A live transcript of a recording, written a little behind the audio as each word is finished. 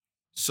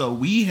So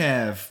we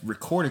have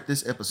recorded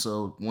this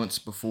episode once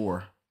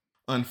before.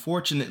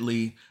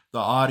 Unfortunately, the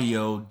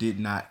audio did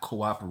not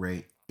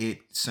cooperate. It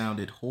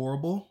sounded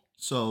horrible.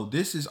 So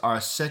this is our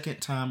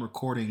second time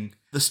recording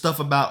the stuff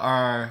about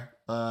our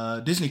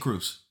Disney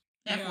cruise.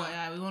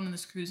 FYI, we went on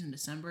this cruise in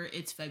December.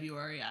 It's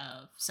February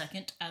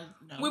 2nd.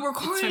 We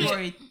recorded it's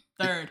February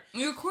 3rd.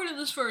 We recorded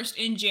this first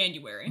in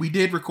January. We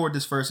did record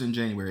this first in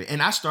January,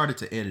 and I started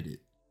to edit it.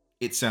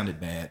 It sounded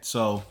bad.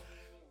 So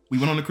we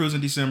went on the cruise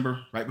in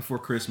December, right before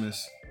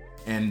Christmas,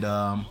 and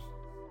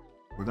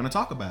we're going to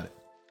talk about it.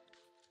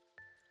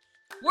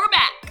 We're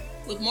back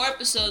with more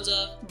episodes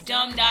of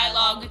Dumb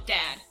Dialogue with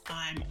Dad.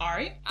 I'm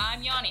Ari.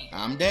 I'm Yanni.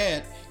 I'm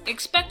Dad.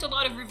 Expect a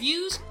lot of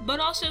reviews, but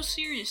also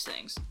serious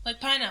things.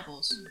 Like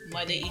pineapples.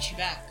 Why they eat you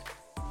back?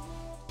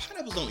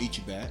 Pineapples don't eat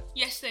you back.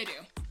 Yes, they do.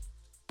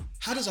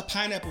 How does a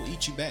pineapple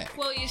eat you back?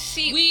 Well, you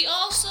see, We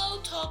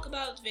also talk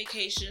about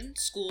vacation,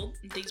 school,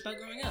 and things about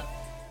growing up.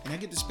 And I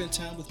get to spend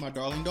time with my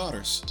darling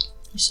daughters.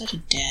 You're such a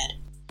dad.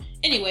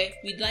 Anyway,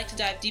 we'd like to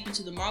dive deep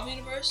into the Marvel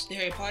Universe, the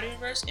Harry Potter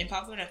Universe, and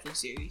popular Netflix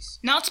series.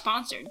 not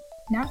sponsored.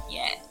 Not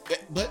yet.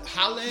 But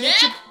holla at Yeah.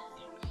 you.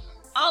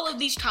 All of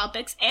these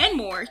topics and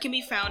more can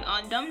be found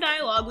on Dumb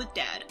Dialogue with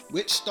Dad.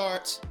 Which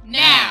starts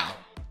Now.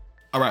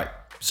 All right.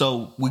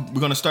 So we're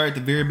going to start at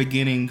the very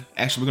beginning.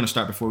 Actually, we're going to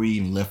start before we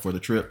even left for the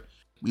trip.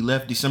 We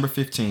left December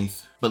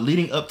 15th. But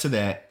leading up to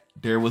that,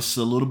 there was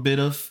a little bit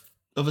of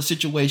a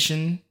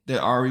situation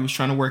that Ari was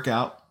trying to work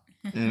out.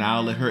 And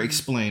I'll let her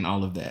explain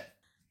all of that.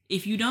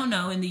 If you don't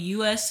know, in the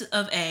US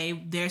of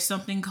A, there's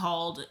something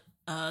called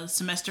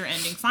semester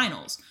ending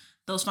finals.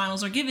 Those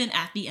finals are given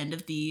at the end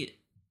of the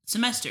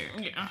semester.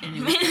 Yeah. And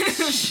it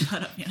was,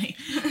 shut up, Yanni.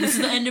 This is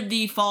the end of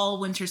the fall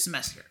winter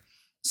semester.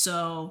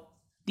 So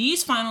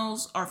these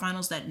finals are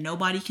finals that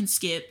nobody can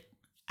skip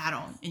at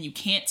all, and you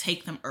can't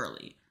take them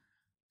early.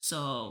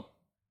 So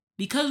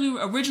because we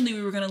were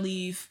going to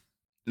leave.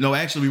 No,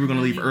 actually, we were going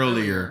to leave Leave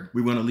earlier. earlier.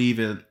 We were going to leave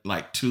at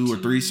like 2 or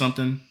 3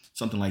 something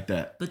like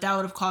that. But that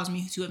would have caused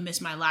me to have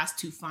missed my last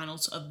 2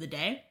 finals of the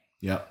day.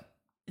 Yep.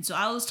 And so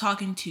I was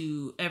talking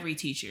to every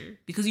teacher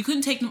because you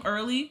couldn't take them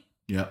early.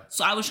 Yep.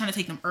 So I was trying to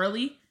take them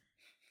early.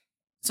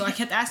 So I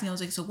kept asking, I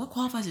was like, so what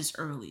qualifies as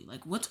early?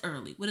 Like, what's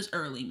early? What does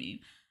early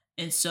mean?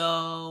 And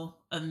so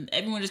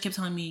everyone just kept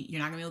telling me, you're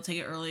not going to be able to take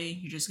it early.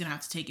 You're just going to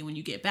have to take it when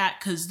you get back.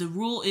 Because the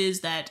rule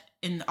is that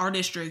in our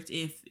district,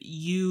 if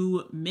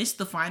you miss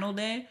the final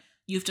day,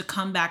 you have to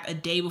come back a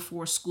day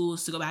before school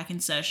is to go back in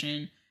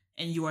session.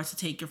 And you are to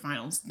take your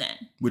finals then.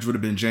 Which would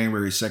have been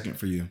January 2nd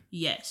for you.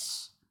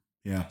 Yes.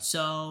 Yeah.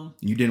 So.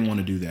 You didn't want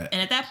to do that.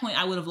 And at that point,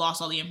 I would have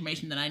lost all the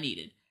information that I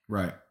needed.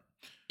 Right.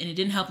 And it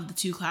didn't help that the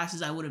 2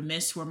 classes I would have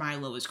missed were my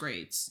lowest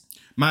grades.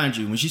 Mind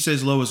you, when she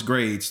says lowest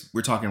grades,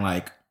 we're talking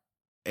like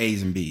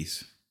A's and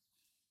B's.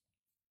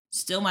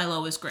 Still my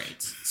lowest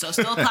grades. So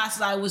still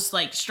classes I was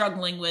like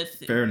struggling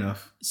with. Fair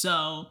enough.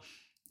 So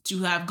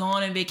to have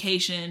gone on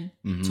vacation,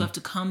 to have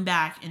to come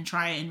back and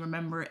try and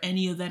remember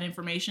any of that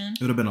information.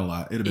 It would have been a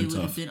lot. It would have been tough. It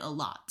would have been a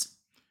lot.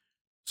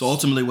 So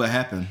ultimately what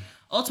happened?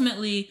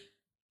 Ultimately,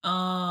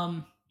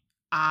 y'all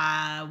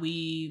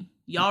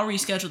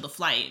rescheduled the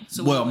flight.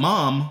 So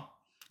Mom.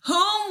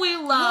 Whom we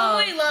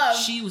love.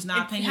 She was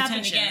not It paying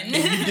happened attention.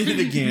 again. You did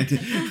it again.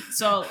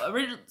 So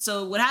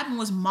what happened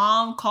was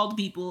Mom called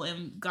people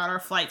and got our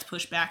flights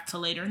pushed back to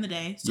later in the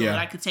day so that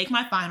I could take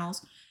my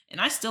finals, and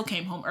I still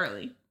came home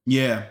early.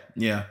 Yeah.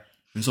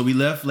 And so we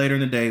left later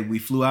in the day. We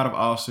flew out of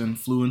Austin,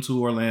 flew into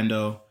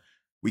Orlando.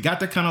 We got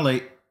there kind of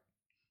late.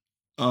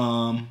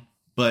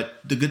 But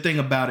the good thing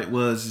about it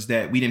is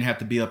that we didn't have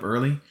to be up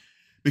early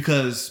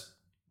because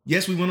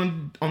yes, we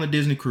went on the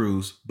Disney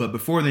cruise, but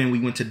before then we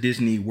went to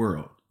Disney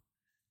World.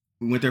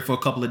 We went there for a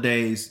couple of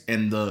days,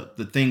 and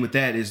the thing with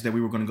that is that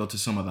we were going to go to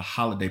some of the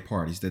holiday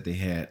parties that they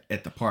had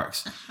at the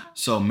parks.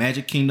 So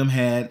Magic Kingdom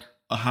had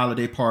a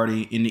holiday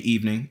party in the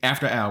evening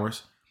after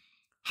hours.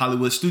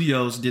 Hollywood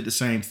Studios did the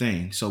same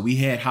thing. So we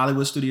had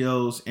Hollywood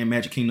Studios and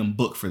Magic Kingdom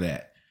booked for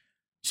that.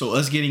 So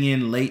us getting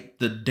in late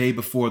the day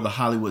before the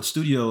Hollywood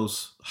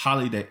Studios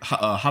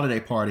holiday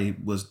party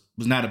was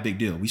not a big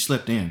deal. We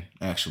slept in,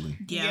 actually.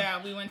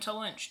 Yeah, we went to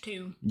lunch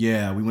too.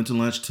 Yeah, we went to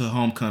lunch to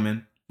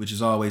Homecoming, which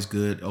is always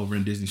good over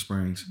in Disney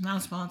Springs.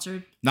 Not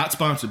sponsored. Not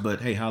sponsored,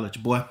 but hey, holla at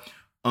your boy.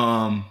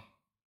 I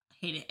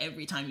hate it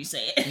every time you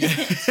say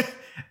it.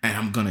 And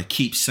I'm gonna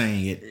keep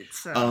saying it.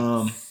 It's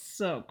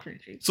so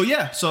cringy.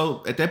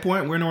 So at that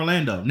point, we're in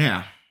Orlando.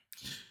 Now,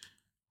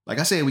 like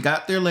I said, we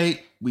got there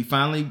late. We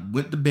finally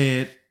went to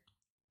bed.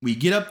 We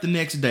get up the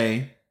next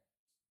day,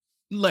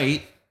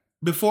 late,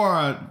 before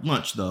our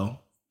lunch though,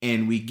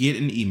 and we get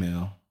an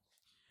email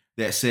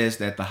that says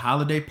that the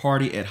holiday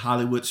party at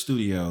Hollywood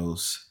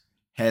Studios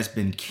has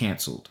been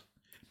canceled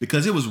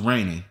because it was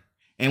raining.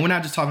 And we're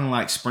not just talking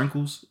like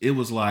sprinkles. It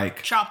was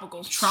like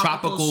tropical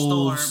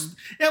storm.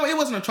 Yeah, it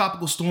wasn't a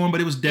tropical storm, but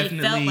it was definitely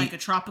it felt like a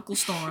tropical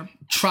storm.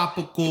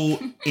 Tropical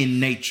in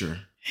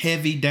nature.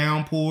 Heavy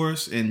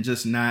downpours and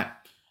just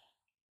not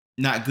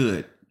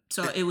good.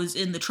 So it was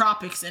in the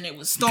tropics and it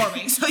was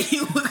storming. So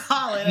you would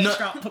call it a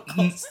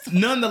tropical storm.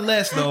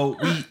 Nonetheless, though,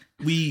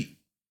 we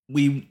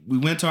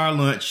went to our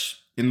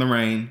lunch in the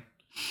rain,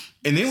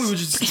 and then we were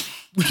just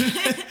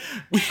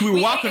we were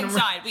walking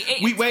inside.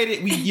 around. We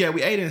waited. We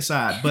ate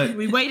inside, but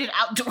We waited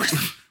outdoors.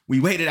 we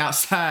waited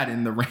outside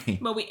in the rain.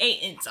 But we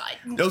ate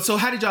inside. So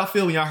how did y'all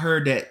feel when y'all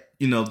heard that?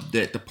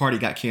 That the party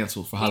got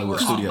canceled for Hollywood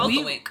were Studios.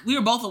 both awake. We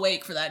were both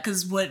awake for that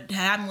because what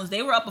happened was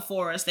they were up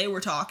before us. They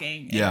were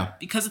talking. And Yeah.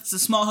 because it's a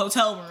small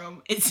hotel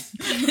room, it's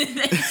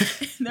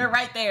they're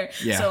right there.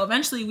 Yeah. So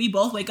eventually we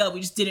both wake up. We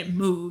just didn't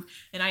move,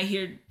 and I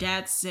hear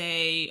Dad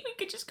say, We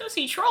could just go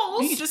see Trolls.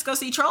 "We could just go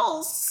see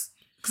Trolls."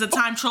 Because at the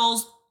time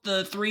Trolls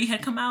the 3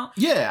 had come out,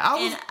 Yeah, I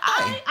was. and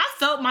I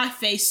felt my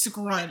face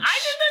scrunch. I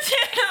did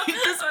that too.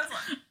 This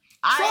was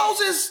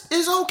Trolls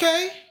is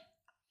okay.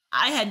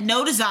 I had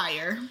no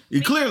desire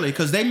Clearly,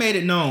 because they made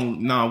it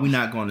known. No, we're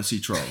not going to see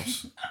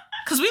Trolls.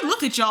 because we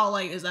looked at y'all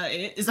like, "Is that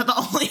it? Is that the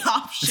only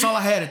option?" That's all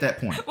I had at that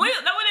point. that would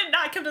have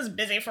not kept us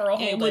busy for a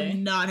whole It day. would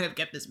not have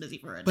kept us busy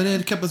for a But day.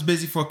 it kept us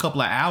busy for a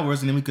couple of hours,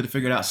 and then we could have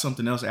figured out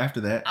something else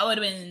after that. I would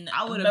have been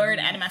I would've- blurred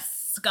out of my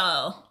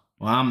skull.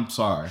 Well, I'm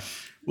sorry.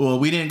 Well,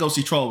 we didn't go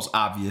see Trolls,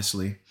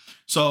 obviously.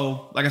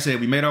 So, like I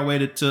said, we made our way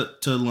to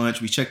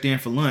lunch. We checked in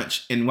for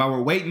lunch, and while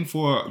we're waiting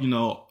for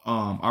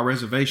our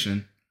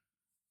reservation,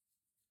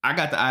 I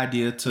got the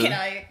idea to. Can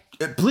I?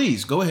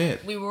 Please go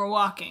ahead. We were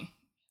walking.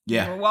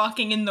 Yeah. We were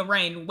walking in the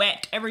rain,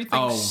 wet. Everything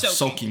was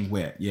soaking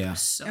wet. Yeah.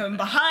 So And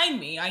behind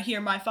me, I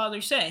hear my father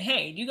say,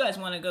 "Hey, do you guys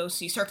want to go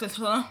see Cirque du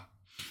Soleil?"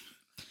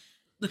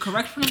 the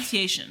correct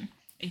pronunciation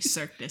is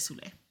Cirque du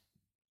Soleil.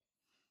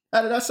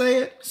 How did I say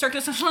it? Cirque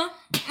du Soleil?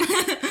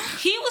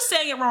 He was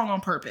saying it wrong on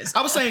purpose.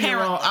 I was saying it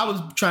wrong. apparently. I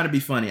was trying to be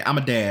funny. I'm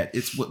a dad.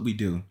 It's what we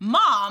do.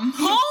 Mom,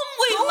 whom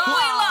we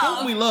love,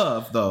 Whom we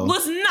love, though.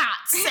 was not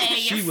saying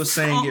She it. was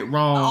saying it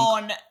wrong.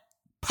 on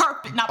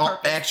purpose, not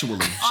purpose. Actually,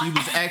 she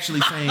was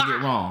actually saying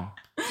it wrong.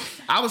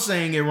 I was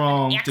saying it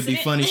wrong to be Accident.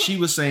 funny. She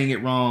was saying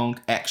it wrong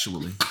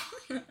actually.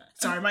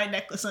 Sorry, my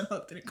necklace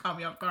unhooked and it caught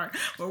me off guard.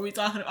 What were we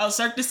talking about? Oh,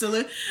 Cirque du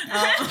Soleil.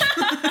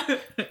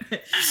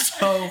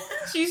 So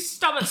She's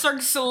stopped at Cirque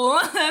du Soleil.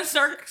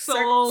 Cirque du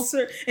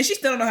Soleil. And she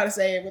still don't know how to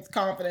say it with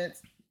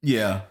confidence.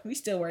 yeah. We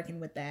still working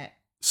with that.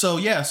 So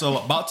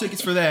bought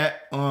tickets for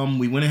that.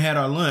 We went and had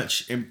our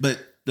lunch, but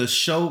the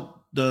Cirque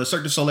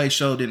du Soleil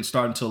show didn't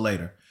start until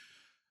later.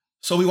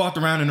 So we walked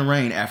around in the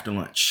rain after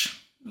lunch.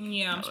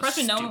 Yeah, I'm That surprised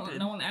was no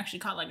stupid. one actually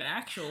caught like an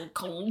actual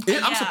cold.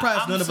 I'm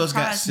surprised none of us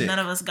got sick. None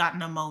of us got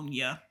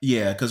pneumonia.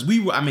 Yeah, because we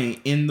were. I mean,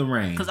 in the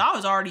rain. Because I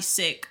was already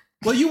sick.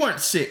 Well, you weren't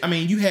sick. I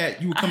mean, you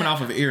were coming off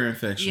of an ear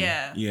infection.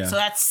 Yeah. Yeah. So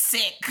that's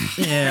sick.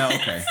 Yeah,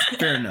 okay.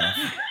 Fair enough.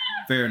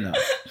 Fair enough.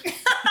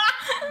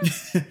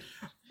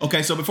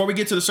 Okay, so before we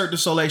get to the Cirque du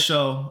Soleil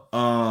show,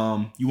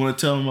 you want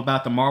to tell them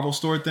about the Marvel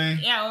store thing?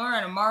 Yeah, we're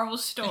in a Marvel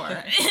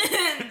store.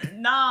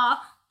 Nah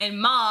and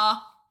Ma.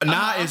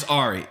 Na is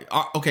Ari.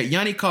 Okay,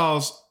 Yanni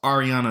calls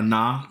Ariana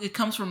Na. It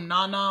comes from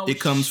Nana. It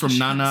comes from she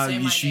couldn't Nana. say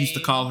my She used to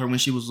name. call her when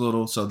she was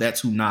little, so that's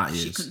who Na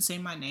She is. couldn't say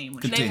my name.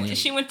 When Continue.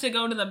 She went to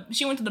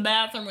the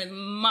bathroom with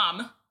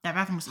Mom. that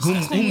bathroom was Whom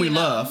disgusting. we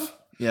love.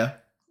 Yeah.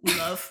 We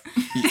love.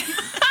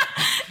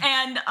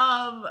 And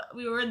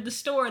we were in the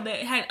store that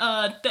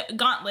had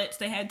gauntlets.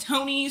 They had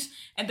Tony's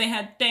and they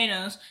had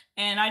Thanos.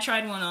 And I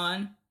tried one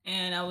on,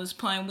 and I was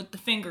playing with the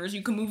fingers.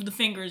 You can move the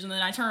fingers, and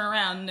then I turn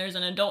around, and there's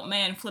an adult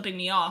man flipping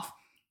me off.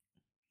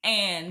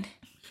 And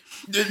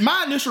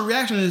My initial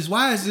reaction is,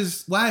 why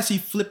is he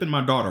flipping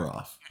my daughter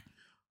off?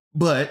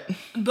 But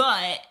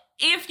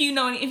if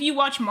you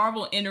watch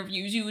Marvel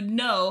interviews, you would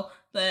know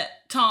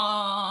that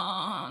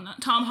Tom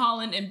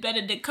Holland and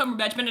Benedict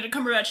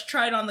Cumberbatch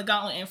tried on the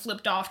gauntlet and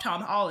flipped off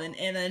Tom Holland,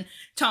 and then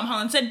Tom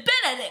Holland said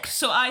Benedict,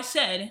 so I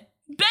said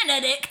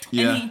Benedict,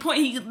 Yeah. and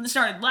he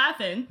started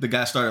laughing. the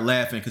guy started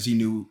laughing because he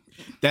knew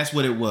that's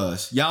what it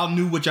was. Y'all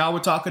knew what y'all were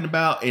talking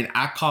about, and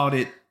I caught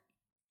it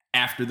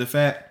after the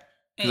fact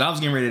because I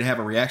was getting ready to have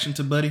a reaction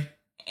to Buddy.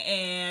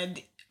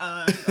 And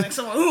like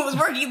someone who was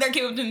working there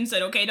came up to him and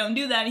said, "Okay, don't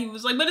do that." And he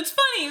was like, "But it's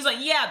funny." He was like,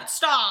 "Yeah, but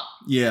stop."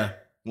 Yeah,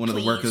 one of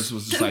the Please. workers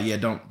was just like, "Yeah,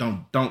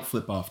 don't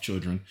flip off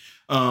children."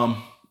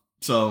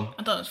 So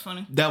I thought it was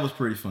funny. that was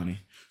pretty funny.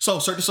 So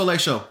Cirque du Soleil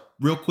show,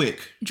 real quick.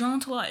 Drawn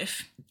to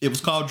life. It was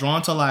called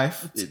Drawn to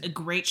Life. A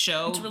great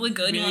show. It's really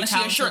good. You Really want to see a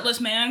talented- shirtless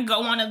man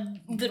go on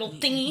a little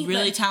thingy?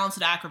 Really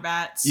talented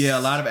acrobats. Yeah,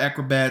 a lot of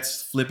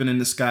acrobats flipping in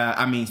the sky.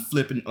 I mean,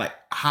 flipping like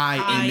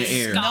high in the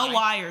air. Sky. No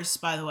wires,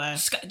 by the way.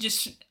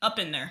 Just up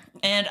in there.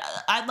 And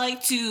I'd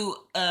like to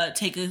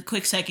take a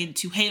quick second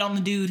to hate on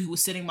the dude who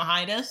was sitting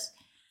behind us.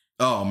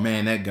 Oh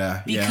man, that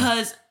guy. Yeah.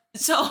 Because,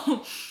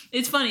 so,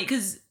 it's funny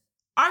because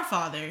our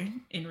father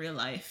in real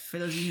life, for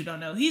those of you who don't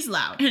know, he's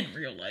loud. In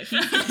real life.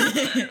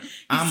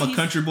 I'm a He's-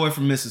 country boy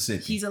from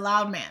Mississippi. He's a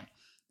loud man.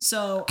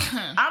 So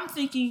I'm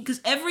thinking, because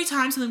every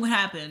time something would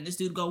happen, this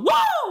dude would go,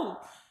 "Whoa!"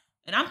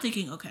 And I'm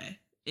thinking, okay,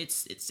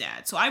 it's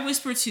sad. So I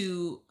whisper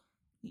to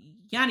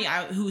Yanni,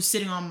 who was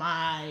sitting on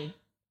my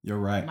You're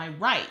right.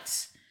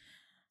 right.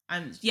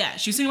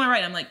 She was sitting on my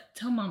right. I'm like,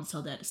 tell mom to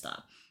tell dad to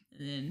stop.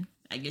 And then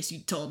I guess you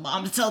told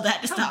mom to tell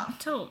dad to stop.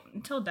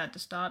 Tell dad to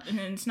stop, and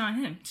then it's not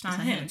him. It's not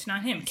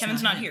him.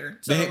 Kevin's not here.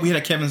 So. We had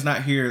a Kevin's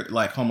not here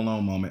like Home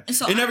Alone moment. And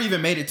so it never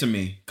even made it to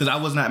me because I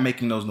was not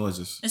making those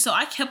noises. And so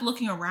I kept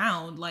looking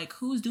around like,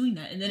 who's doing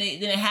that? And then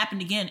it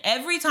happened again.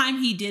 Every time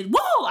he did,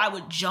 whoa, I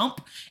would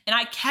jump, and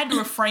I had to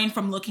refrain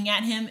from looking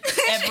at him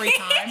every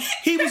time.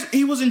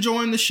 He was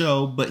enjoying the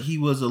show, but he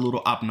was a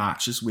little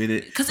obnoxious with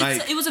it because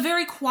it was a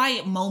very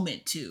quiet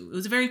moment too. It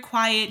was a very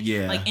quiet,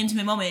 like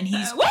intimate moment, and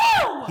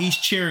he's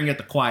cheering at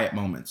the quiet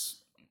moments.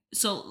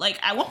 So like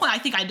at one point, I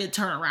think I did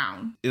turn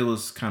around. It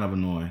was kind of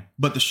annoying,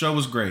 but the show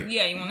was great.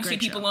 Yeah, you want to see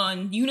people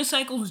on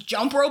unicycles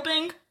jump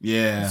roping?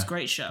 Yeah, it's a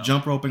great show.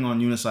 Jump roping on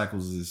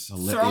unicycles is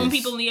hilarious. Throwing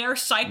people in the air,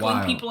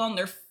 cycling people on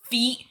their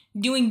feet,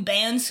 doing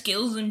band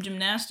skills and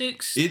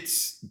gymnastics.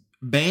 It's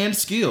band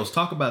skills.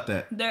 Talk about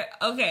that.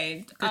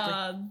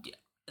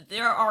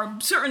 There are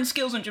certain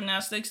skills in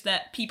gymnastics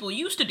that people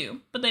used to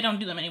do, but they don't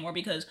do them anymore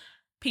because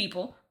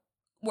people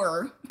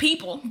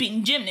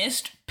being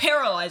gymnasts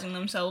paralyzing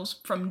themselves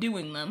from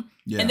doing them.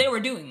 Yeah. And they were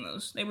doing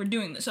those.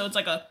 So it's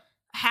like a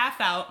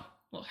half out.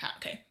 Well,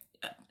 okay.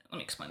 Let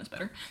me explain this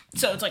better.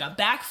 So it's like a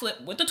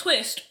backflip with a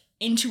twist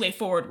into a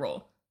forward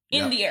roll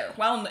in the air,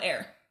 while in the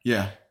air.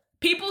 Yeah.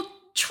 People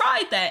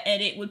tried that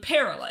and it would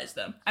paralyze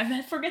them.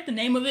 I forget the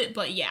name of it,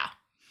 but yeah.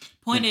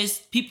 Point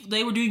is,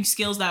 they were doing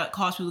skills that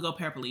caused people to go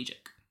paraplegic.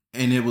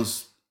 And they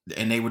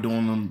were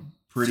doing them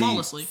pretty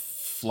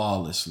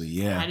flawlessly,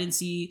 yeah. I didn't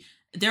see.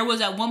 There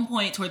was at one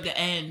point toward the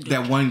end.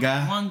 That one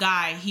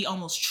guy, he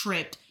almost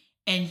tripped,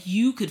 and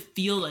you could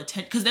feel the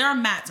tension because there are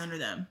mats under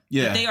them.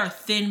 Yeah, but they are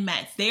thin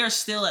mats. They are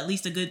still at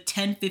least a good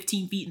 10,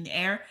 15 feet in the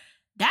air.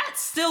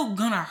 That's still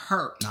gonna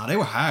hurt. No, they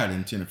were higher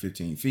than 10 or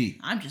 15 feet.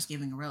 I'm just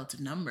giving a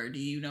relative number. Do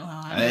you know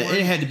how high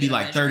it had to be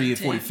like 30 or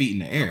 40 feet in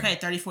the air. Okay,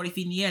 30, 40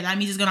 feet in the air. That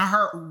means it's gonna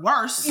hurt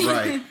worse.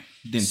 Right.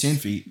 Than 10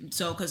 feet.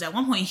 So, because at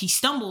one point he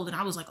stumbled, and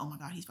I was like, "Oh my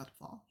god, he's about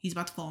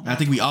to fall." I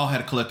think we all had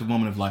a collective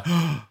moment of like,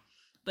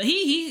 but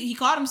he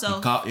caught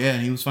himself.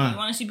 He was fine. You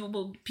want to see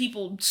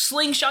people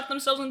slingshot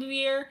themselves into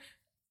the air?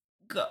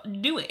 Go,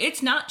 do it.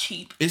 It's not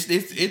cheap.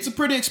 It's a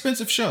pretty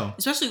expensive show,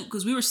 especially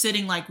because we were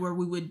sitting like where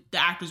the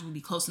actors would be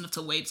close enough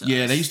to wave to us.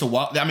 Yeah, they used to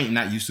walk. I mean,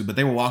 not used to, but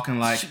they were walking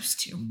like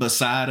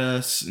beside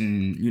us,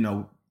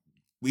 and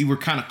we were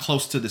kind of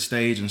close to the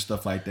stage and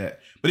stuff like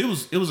that. But it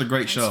was a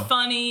great show. It's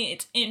funny.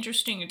 It's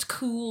interesting. It's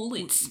cool.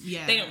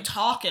 They don't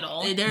talk at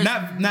all.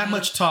 Not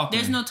much talking.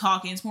 There's no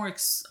talking. It's more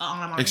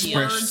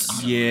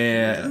expression.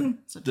 Yeah,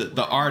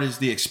 the art is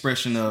the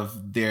expression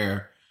of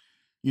their,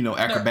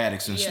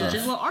 acrobatics and stuff.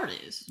 Which is what art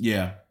is.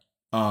 Yeah,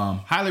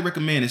 highly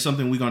recommend. It's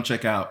something we're gonna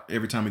check out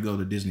every time we go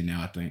to Disney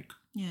now. I think.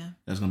 Yeah,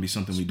 that's gonna be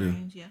something we do.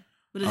 Yeah,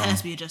 but it has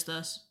to be just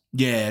us.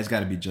 Yeah, it's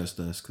got to be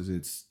just us because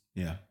it's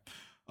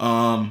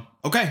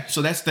Okay,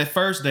 so that's that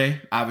first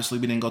day. Obviously,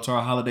 we didn't go to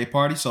our holiday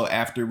party. So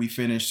after we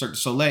finished Cirque du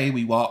Soleil,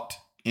 we walked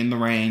in the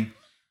rain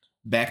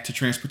back to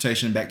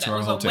transportation, back to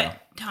our hotel. A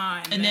wet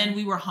time, and then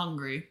we were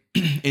hungry.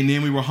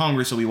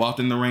 So we walked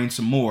in the rain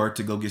some more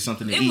to go get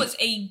something to eat. It was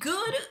a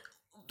good,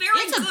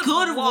 it's a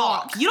good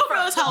walk. You don't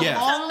realize how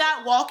long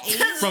that walk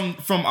is.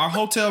 From our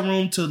hotel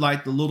room to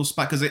like the little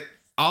spot, because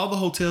all the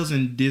hotels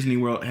in Disney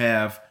World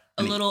have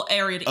a little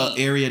area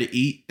to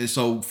eat. And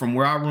so from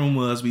where our room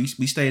was, we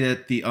stayed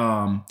at the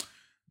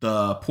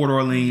Port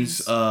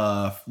Orleans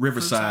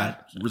Riverside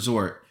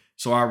Resort.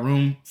 So our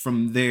room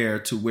from there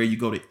to where you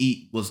go to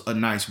eat was a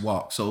nice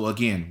walk. So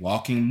again,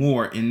 walking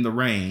more in the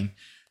rain,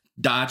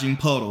 dodging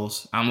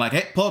puddles. I'm like,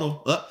 hey,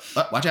 puddle, up,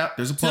 watch out.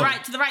 There's a puddle.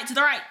 To the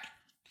right.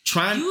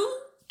 You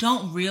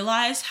don't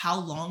realize how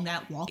long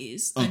that walk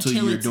is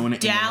until you're doing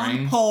it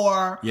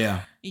downpour.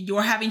 Yeah.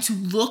 You're having to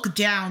look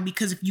down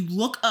because if you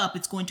look up,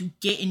 it's going to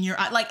get in your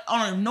eye. Like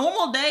on a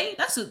normal day,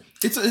 it's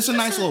a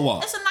nice little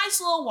walk. It's a nice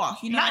little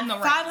walk. Not in the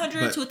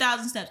 500 to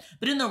 1,000 steps,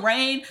 but in the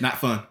rain, not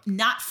fun.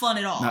 Not fun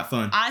at all. Not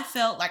fun. I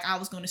felt like I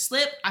was going to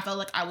slip. I felt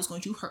like I was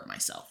going to hurt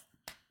myself.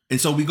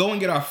 And so we go and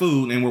get our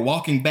food, and we're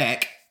walking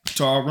back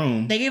to our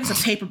room. They gave us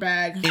a paper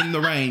bag in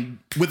the rain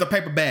with a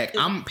paper bag.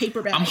 I'm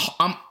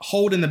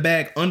holding the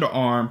bag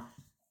underarm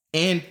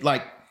and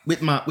like with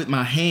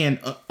my hand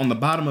on the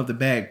bottom of the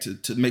bag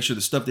to make sure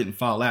the stuff didn't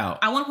fall out.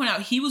 I want to point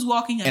out he was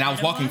walking and I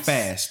was walking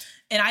fast.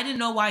 And I didn't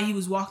know why he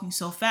was walking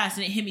so fast,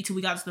 and it hit me till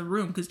we got to the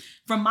room because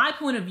from my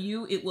point of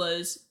view, it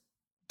was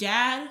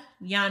Dad,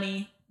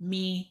 Yanni,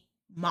 me,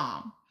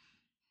 Mom.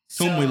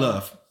 Whom we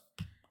love.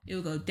 It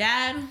would go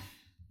Dad,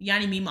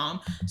 Yanni, me, Mom.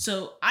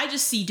 So I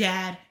just see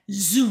Dad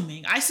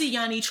zooming. I see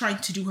Yanni trying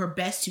to do her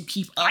best to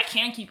keep up. I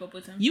can't keep up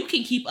with him. You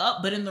can keep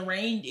up, but in the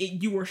rain,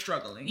 you were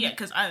struggling. Yeah,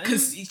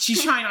 because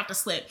she's trying not to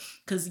slip.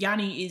 Because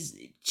Yanni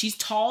she's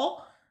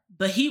tall,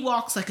 but he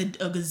walks like a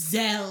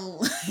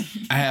gazelle.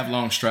 I have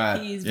long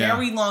strides. He's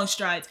very long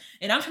strides.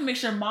 And I'm trying to make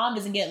sure Mom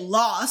doesn't get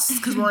lost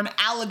because we're in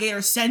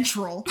Alligator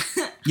Central.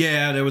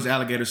 Yeah, there was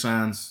alligator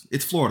signs.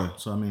 It's Florida,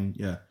 so I mean,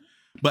 yeah.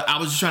 But I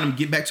was just trying to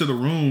get back to the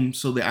room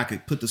so that I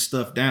could put the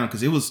stuff down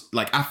because it was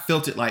like I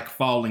felt it like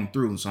falling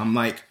through. So I'm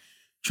like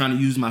trying to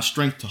use my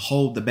strength to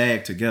hold the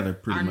bag together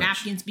pretty much. Our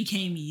napkins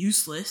became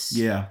useless.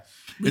 Yeah.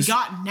 We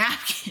got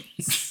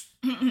napkins.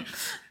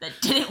 that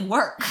didn't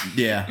work.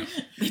 Yeah.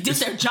 They did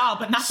their job,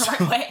 but not the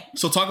right way.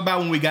 So talk about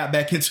when we got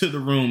back into the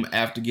room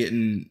after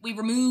getting. We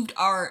removed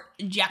our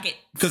jacket.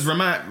 Because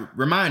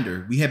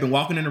reminder, we had been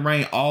walking in the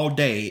rain all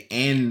day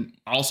and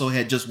also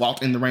had just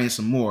walked in the rain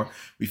some more.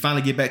 We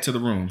finally get back to the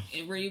room.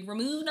 We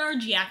removed our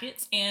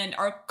jackets, and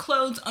our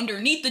clothes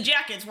underneath the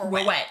jackets were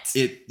wet.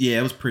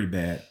 It was pretty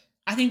bad.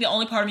 I think the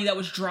only part of me that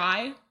was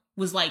dry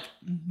was like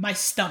my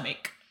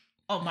stomach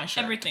on my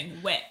shirt.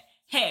 Everything wet.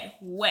 Head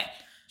wet.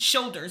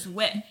 Shoulders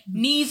wet.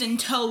 Knees and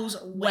toes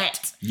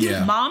wet.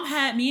 Yeah.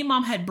 Me and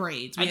mom had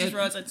braids. I just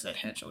realized I said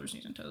head, shoulders,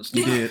 knees, and toes.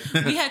 You did.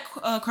 We had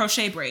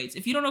crochet braids.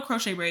 If you don't know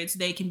crochet braids,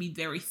 they can be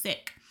very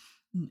thick.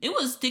 It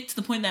was thick to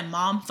the point that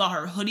mom thought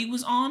her hoodie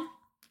was on.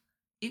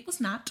 It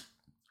was not.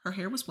 Her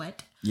hair was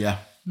wet. Yeah.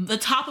 The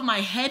top of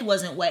my head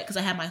wasn't wet because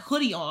I had my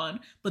hoodie on,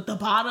 but the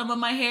bottom of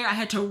my hair, I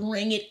had to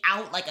wring it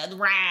out like a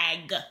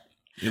rag.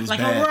 It was like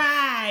bad. a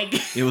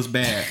rag. It was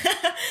bad.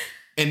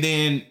 And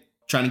then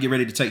trying to get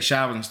ready to take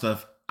showers and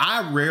stuff.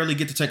 I rarely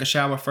get to take a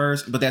shower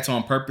first, but that's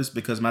on purpose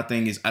because my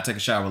thing is I take a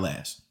shower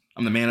last.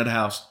 I'm the man of the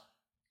house.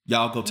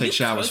 Y'all go take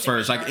showers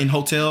first. Like in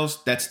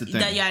hotels, that's the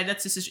thing.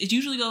 That's the situation. It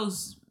usually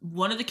goes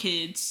one of the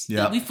kids.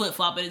 Yeah. We flip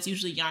flop, but it's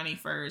usually Yanni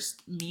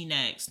first, me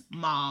next,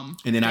 mom,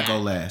 And then dad. I go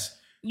last.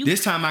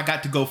 This time I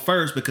got to go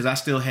first because I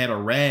still had a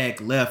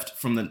rag left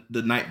from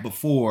the night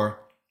before.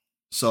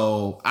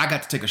 So I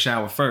got to take a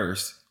shower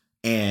first.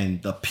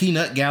 And the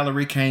peanut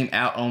gallery came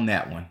out on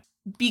that one.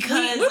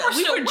 Because we were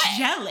we so were wet.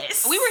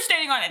 jealous. We were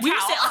standing on a towel. We were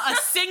sitting on a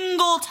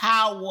single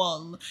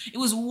towel. It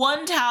was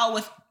one towel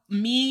with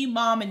me,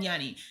 mom, and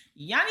Yanni.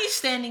 Yanni's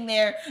standing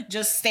there,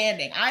 just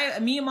standing.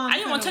 Me and mom. I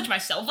didn't want to touch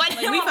myself. I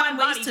didn't we want found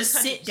my ways body to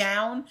touch sit it.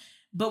 down,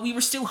 but we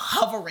were still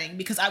hovering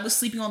because I was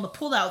sleeping on the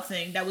pull-out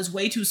thing that was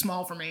way too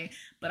small for me.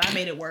 But I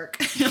made it work.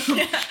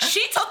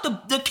 She took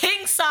the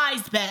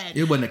king-sized bed.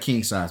 It wasn't a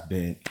king size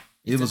bed.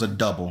 It was a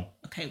double.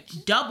 Okay,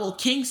 double,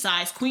 king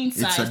size, queen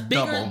size, It's a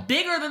double.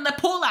 bigger than the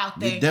pull-out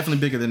thing. It's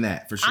definitely bigger than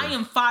that for sure. I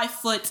am 5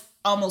 foot,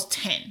 almost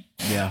 10.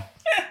 Yeah.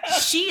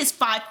 She is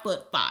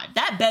 5'5".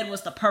 That bed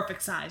was the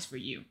perfect size for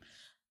you.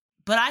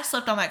 But I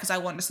slept on that because I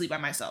wanted to sleep by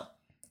myself.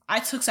 I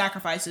took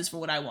sacrifices for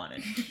what I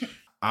wanted.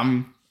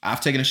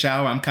 I've taken a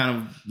shower. I'm kind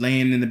of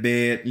laying in the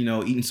bed,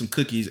 eating some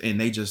cookies, and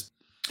But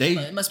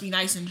it must be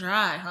nice and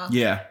dry, huh?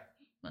 yeah.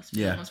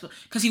 Yeah.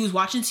 Because he was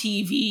watching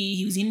TV,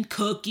 he was eating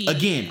cookies.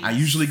 Again, I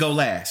usually go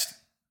last.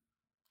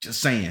 Just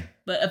saying.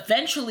 But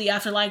eventually,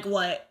 after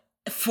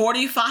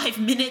 45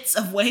 minutes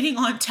of waiting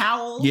on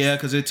towels. Yeah,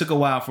 because it took a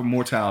while for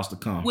more towels to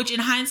come. Which in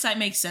hindsight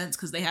makes sense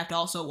because they have to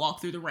also walk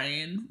through the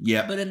rain.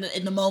 Yeah. But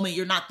in the moment,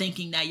 you're not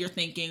thinking that. You're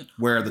thinking,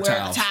 Where are the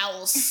towels?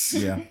 towels?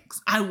 Yeah.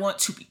 I want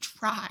to be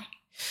dry.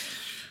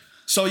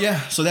 So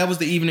that was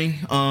the evening.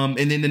 And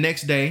then the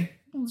next day,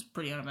 It was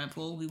pretty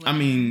uneventful. We went.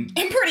 And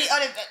pretty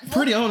uneventful.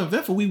 pretty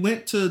uneventful. We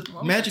went to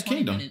Well, Magic 20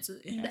 Kingdom. minutes.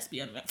 It has to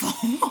be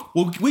uneventful.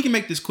 Well, we can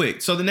make this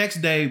quick. So the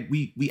next day,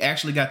 we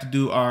actually got to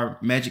do our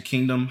Magic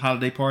Kingdom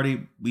holiday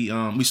party.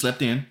 We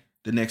slept in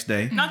the next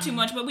day Not too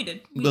much, but we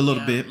did. a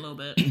little A bit little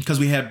bit. because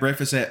we had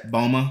breakfast at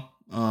Boma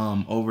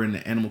over in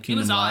the Animal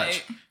Kingdom was Lodge.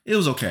 alright. It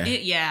was okay.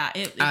 It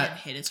didn't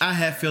hit its. I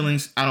had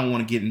feelings. I don't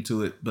want to get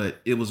into it,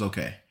 but it was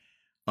okay.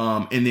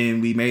 And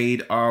then we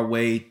made our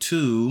way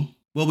to.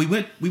 Well, we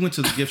went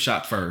to the gift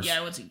shop first. Yeah,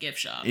 I went to gift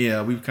shop.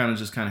 Yeah, we were kind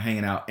of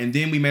hanging out, and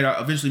then we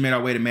eventually made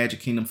our way to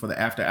Magic Kingdom for the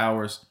after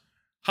hours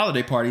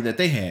holiday party that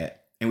they had,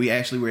 and we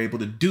actually were able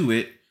to do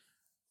it.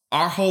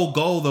 Our whole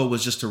goal though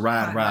was just to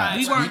ride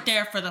rides. We weren't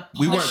there for the.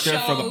 We weren't there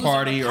for the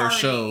party or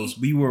shows.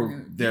 We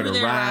were there to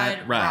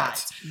ride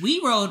rides. We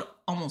rode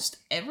almost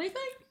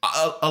everything.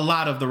 A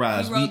lot of the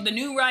rides. We rode the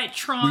new ride,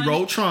 Tron. We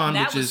rode Tron,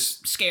 that which was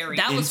is scary.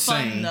 That was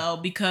insane. fun though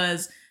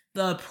because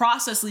the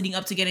process leading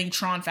up to getting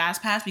Tron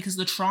Fast Pass because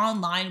the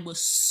Tron line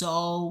was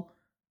so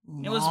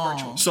long. It was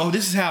virtual. So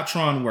this is how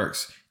Tron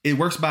works. It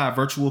works by a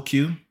virtual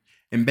queue,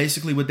 and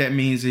basically what that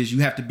means is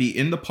you have to be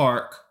in the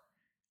park,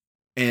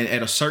 and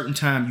at a certain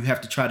time you have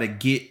to try to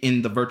get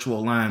in the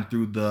virtual line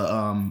through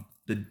the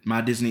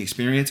My Disney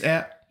Experience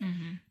app.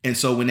 Mm-hmm. And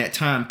so when that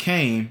time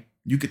came,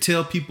 you could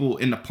tell people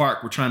in the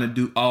park were trying to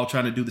do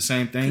the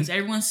same thing. Because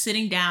everyone's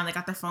sitting down, they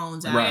got their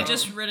phones out. We Right. had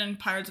just ridden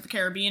Pirates of the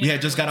Caribbean. We and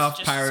had just got everyone's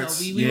off Pirates.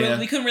 So Yeah.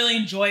 we couldn't really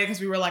enjoy it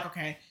because we were like,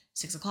 okay,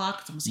 6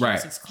 o'clock. It's almost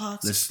Right. 6 o'clock.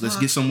 Let's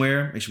get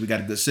somewhere. Make sure we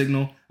got a good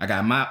signal. I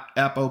got my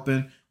app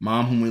open.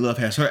 Mom, whom we love,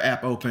 has her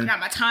app I open.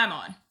 got my time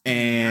on. I got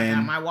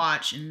And my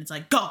watch and it's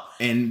like, go.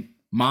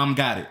 Mom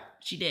got it.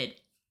 She did.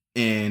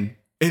 And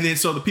then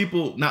so the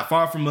people not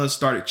far from us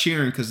started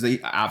cheering because they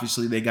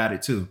got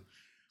it too.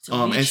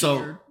 So we And so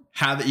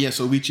cheered.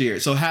 so we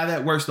cheered. So how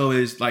that works though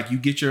is like you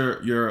get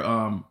your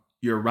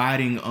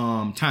riding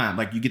time.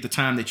 Like you get the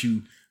time that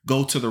you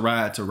go to the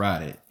ride to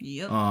ride it.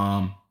 Yep.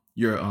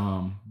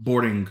 Your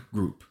boarding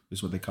group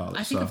is what they call it.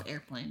 I think of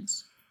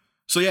airplanes.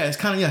 So yeah, it's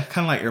kind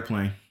of like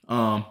airplane.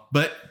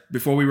 But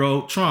before we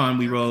rode Tron,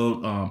 we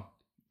rode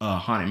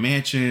Haunted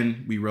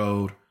Mansion. We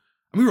rode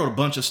a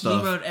bunch of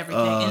stuff. We rode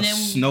everything. And then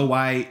Snow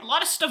White. A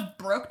lot of stuff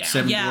broke down.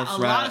 Seven yeah, Dwarfs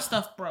a ride. lot of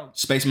stuff broke.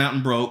 Space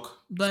Mountain broke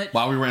But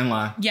while we were in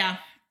line. yeah.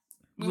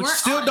 We which weren't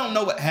still on. don't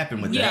know what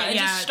happened with Yeah, that. it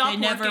Yeah, just stopped they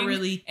never working.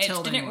 really It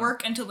told didn't anyone.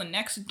 work until the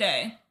next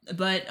day.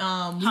 But we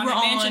Haunted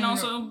were Mansion on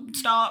also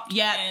stopped.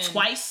 yeah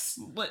twice.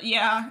 But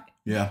yeah,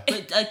 Yeah.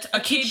 But a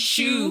kid's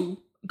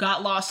shoe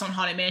got lost on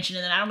Haunted Mansion,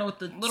 and then I don't know what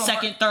the Little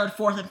second, third,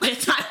 fourth, and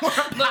fifth time were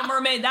Little about.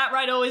 Mermaid, that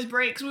ride always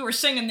breaks. We were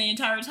singing the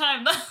entire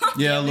time though.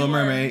 Yeah, Little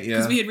Mermaid.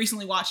 Because Yeah. we had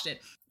recently watched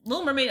it.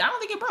 Little Mermaid, I don't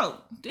think it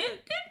broke. It did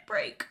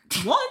break.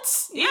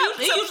 Once. Yeah,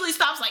 it so- usually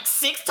stops like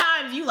 6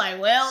 times. You like,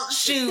 well,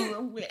 shoot,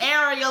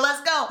 Ariel,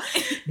 let's go.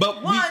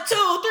 But 1,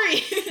 2,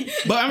 3.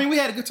 but I mean, we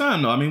had a good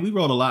time though. I mean, we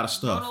rode a lot of Rode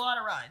stuff a lot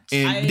of rides.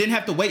 and I- didn't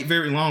have to wait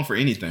very long for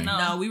anything. No.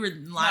 No, we were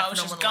No, live it for was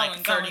no just more than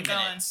like going, 30 going.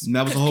 minutes. And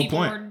that was the 'Cause whole people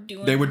point. were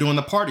doing- They were doing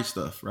the party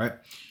stuff, right?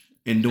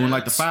 And doing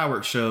like the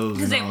fireworks shows.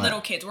 Because And they all have that.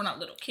 little kids. We're not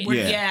little kids.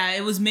 Yeah. Yeah,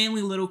 it was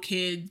mainly little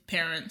kid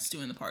parents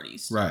doing the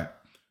parties. Right.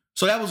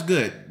 So that was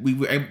good.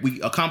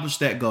 We accomplished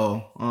that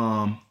goal.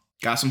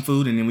 Got some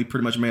food, and then we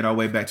pretty much made our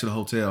way back to the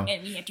hotel.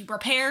 And we had to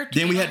prepare.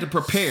 Then we had to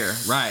prepare,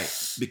 right?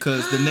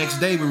 Because the next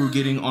day we were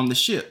getting on the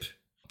ship.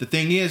 The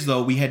thing is,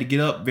 though, we had to get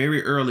up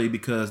very early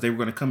because they were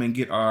going to come and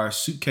get our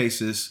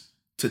suitcases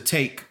to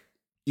take,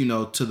 to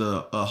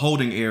the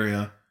holding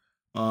area,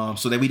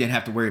 so that we didn't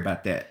have to worry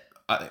about that.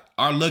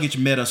 Our luggage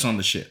met us on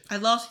the ship. I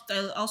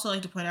also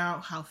like to point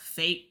out how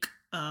fake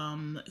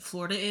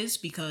Florida is,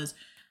 because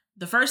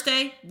the first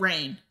day,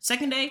 rain.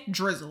 Second day,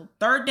 drizzle.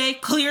 Third day,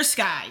 clear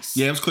skies.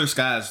 Yeah, it was clear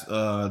skies. It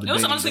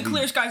was honestly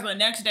clear skies the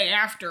next day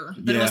after.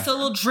 But it Yeah. was still a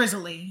little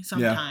drizzly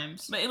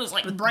sometimes. But it was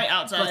like bright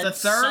outside. But the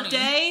third sunny.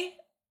 day,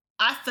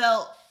 I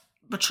felt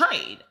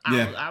betrayed.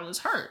 Yeah. I was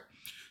hurt.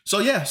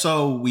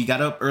 So we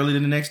got up early the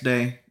next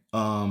day.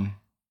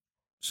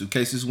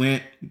 Suitcases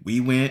went. We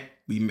met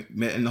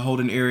in the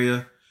holding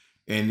area,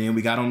 and then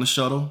we got on the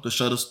shuttle. The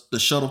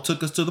shuttle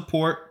took us to the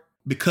port.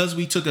 Because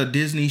we took a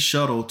Disney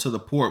shuttle to the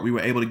port, we were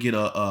able to get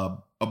a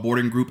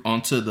boarding group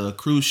onto the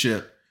cruise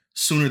ship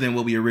sooner than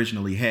what we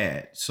originally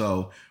had.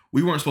 So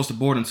we weren't supposed to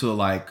board until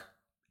like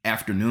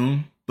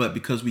afternoon, but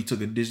because we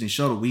took a Disney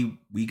shuttle,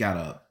 we got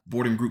a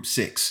boarding group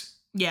 6,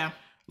 Yeah.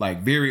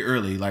 like very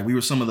early. Like we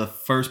were some of the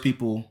first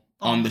people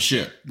on the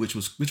ship, which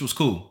was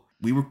cool.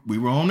 We were on the We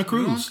were on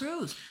cruise.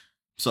 cruise.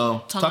 So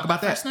talk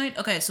about the that. first night.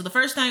 Okay, so the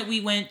first night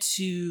we went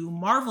to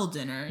Marvel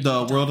dinner.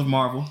 The World of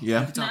Marvel,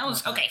 yeah. That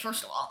was okay.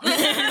 First of all,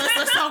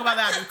 let's talk about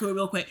that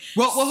real quick.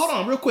 Well, hold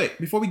on, real quick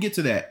before we get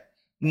to that.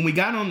 When we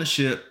got on the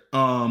ship,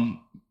 our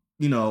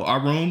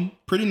room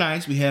pretty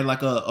nice. We had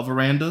like a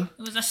veranda.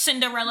 it was a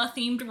Cinderella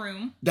themed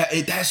room.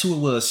 That's who it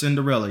was,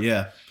 Cinderella.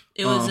 Yeah,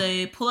 It was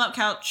a pull-out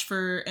couch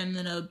and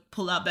then a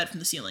pull-out bed from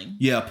the ceiling.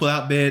 yeah. Pull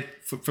out bed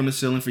from the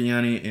ceiling for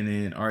Yanni, and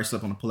then Ari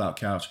slept on the pull out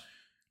couch.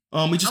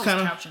 We just kind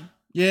of couching.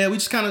 Yeah, we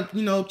just kind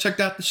of, checked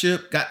out the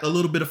ship, got a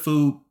little bit of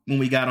food when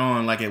we got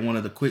on, like at one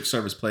of the quick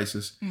service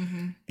places.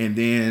 Mm-hmm. And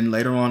then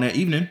later on that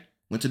evening,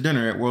 went to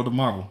dinner at World of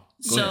Marvel.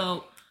 Go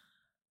ahead.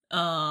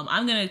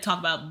 I'm going to talk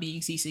about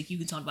being seasick. You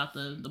can talk about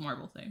the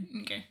Marvel thing.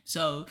 Okay.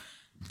 So,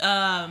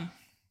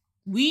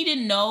 we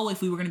didn't know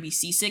if we were going to be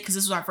seasick because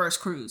this was our first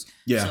cruise.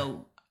 Yeah.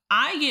 So,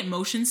 I get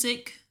motion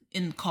sick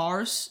in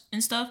cars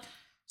and stuff.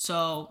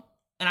 So...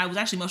 And I was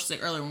actually motion sick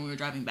earlier when we were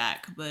driving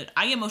back, but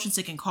I get motion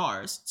sick in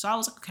cars. So I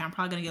was like, okay, I'm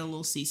probably gonna get a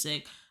little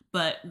seasick.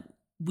 But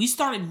we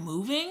started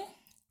moving.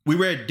 We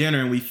were at dinner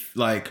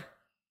and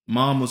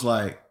Mom was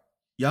like,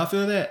 y'all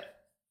feel that?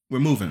 We're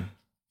moving.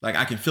 Like,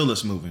 I can feel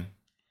us moving.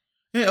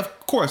 Yeah, of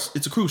course,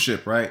 it's a cruise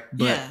ship, right?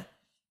 But Yeah.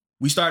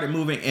 we started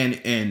moving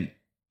and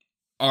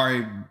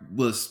Ari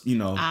was,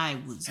 I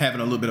was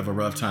having a little bit of a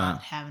rough time.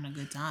 not having a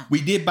good time.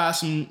 We did buy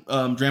some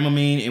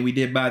Dramamine, and we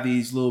did buy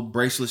these little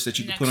bracelets that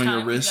you can Next put on your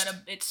time, wrist.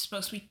 it's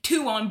supposed to be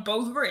 2 on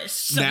both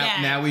wrists. So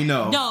Now we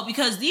know. No,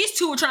 because these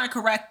two were trying to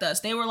correct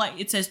us. They were like,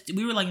 it says 2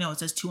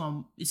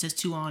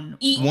 on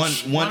each.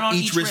 One on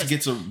each each wrist wrist.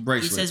 gets a It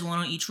bracelet. says 1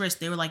 on each wrist.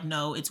 They were like,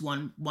 no, it's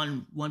one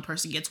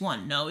person gets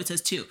 1. No, it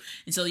says 2.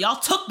 And so y'all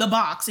took the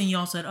box and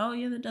y'all said, oh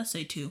yeah, that does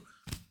say 2.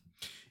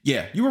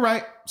 Yeah, you were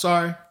right.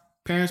 Sorry,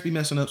 parents be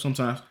messing up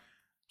sometimes.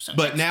 So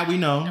But now we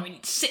know. now we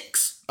need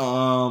 6.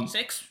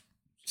 6.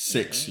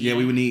 6? Yeah,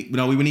 we would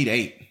need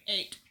 8.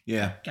 8.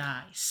 Yeah.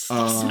 Guys.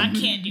 I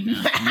can't do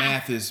that.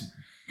 Math is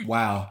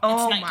wow.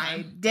 Oh It's my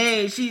nighttime.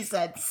 days, she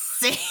said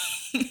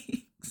 6.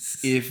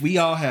 If we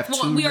all have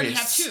Well, 2 we already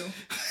wrists, have 2.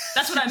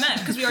 That's what I meant,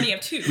 because we already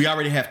have 2. we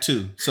already have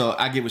 2. So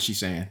I get what she's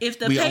saying. If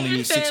the we Payton only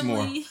need 6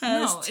 more. family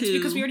has No, 2, it's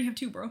because we already have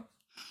 2, bro.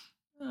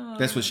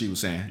 That's what she was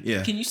saying.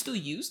 Yeah. Can you still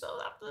use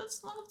those after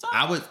this long time?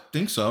 I would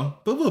think so,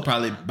 but we'll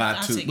probably buy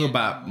I'll 2. take We'll it.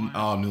 buy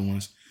all new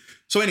ones.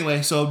 So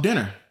anyway,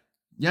 dinner.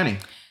 Yanni.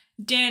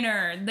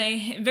 Dinner.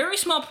 They very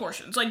small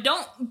portions. Like,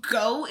 don't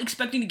go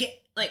expecting to get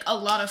like a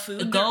lot of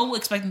food. Go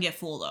expecting to get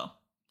full though,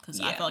 because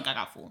I Yeah. felt like I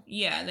got full.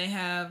 Yeah, they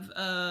have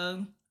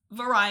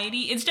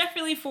variety. It's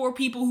definitely for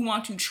people who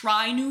want to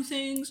try new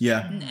things.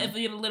 Yeah. If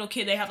you have a little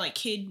kid, they have like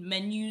kid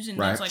menus and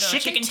Right. there's like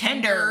Chicken chicken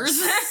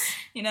tenders,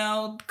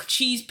 tenders.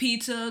 cheese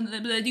pizza.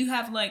 They do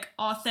have like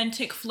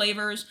authentic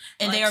flavors,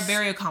 And like, they are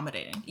very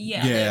accommodating.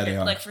 Yeah, they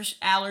are. like for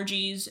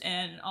allergies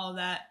and all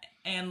that,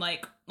 and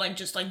like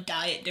just like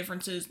diet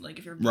differences, like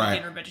if you're Right.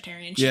 vegan or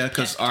vegetarian. Yeah, she's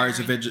because Ari's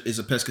pescatarian. is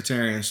a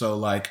pescatarian, so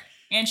like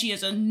And she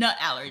has a nut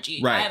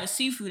allergy. Right. I have a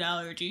seafood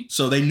allergy.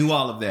 So they knew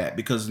all of that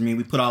because I mean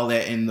we put all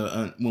that in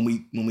the when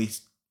we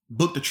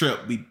booked the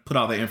trip, we put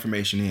all that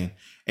information in,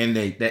 and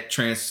that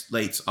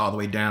translates all the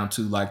way down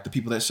to like the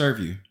people that serve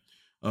you.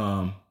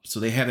 So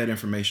they have that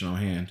information on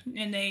hand.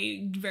 And they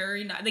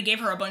gave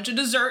her a bunch of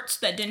desserts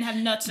that didn't have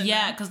nuts in them.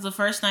 Yeah, because the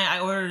first night I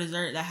ordered a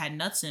dessert that had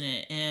nuts in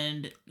it,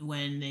 and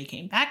when they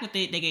came back with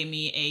it, they gave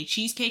me a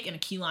cheesecake and a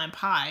key lime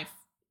pie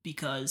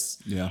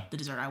because Yeah. the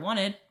dessert I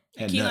wanted.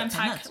 Key lime nuts.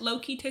 pie Nuts.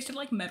 low-key tasted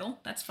like metal.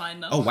 That's fine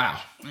though. Oh wow.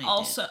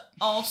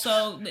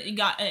 Also, you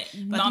got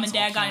mom and it's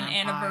dad all got an key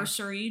lime pie.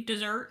 anniversary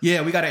dessert.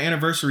 Yeah, we got an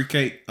anniversary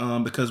cake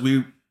because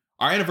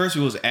our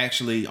anniversary was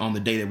actually on the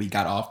day that we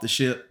got off the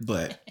ship,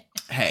 but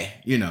hey,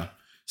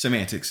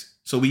 semantics.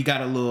 So we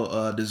got a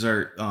little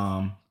dessert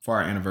for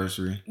our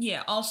anniversary.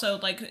 Yeah. Also,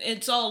 like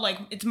it's all like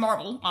it's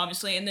Marvel,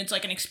 obviously, and it's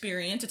like an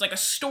experience. It's like a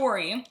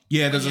story,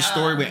 Yeah, there's a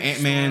story with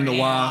Ant-Man, the story,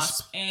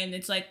 Wasp. and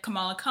it's like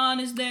Kamala Khan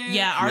is there.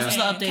 Yeah, ours was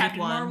the and updated Captain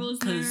one Marvel is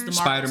because there. the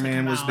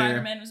Spider-Man was there.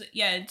 Spider-Man was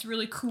yeah, it's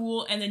really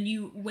cool. And then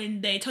when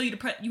they tell you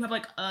to you have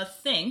like a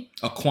thing.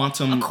 A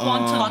quantum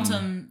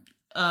quantum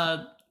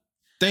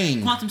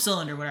thing. quantum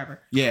cylinder,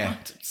 whatever. Yeah.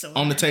 So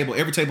On the table.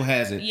 Every table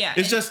has it. Yeah.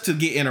 It's just to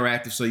get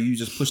interactive, so you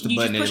just push the You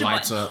button just and it push a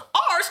lights button. up.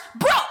 Ours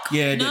broke.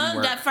 Yeah, it didn't None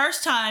work. that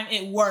first time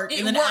it worked, It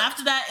and then worked.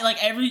 after that, like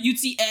you'd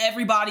see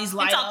everybody's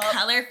light It's all up,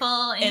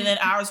 colorful, and then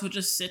ours would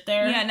just sit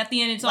there. yeah, and at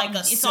the end it's like all a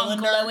it's all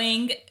cylinder.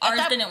 glowing. Ours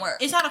that- didn't work.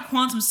 It's not a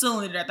quantum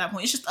cylinder at that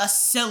point. It's just a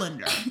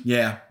cylinder.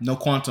 Yeah, no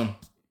quantum.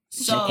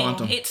 So No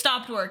quantum. It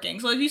stopped working.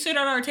 So if you sit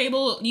at our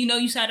table,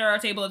 you sat at our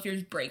table if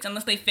yours breaks,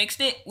 unless they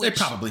fixed it. They Which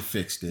probably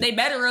fixed it. they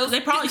better have.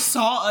 they probably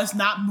saw us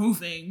not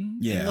moving,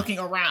 Yeah. looking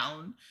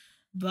around.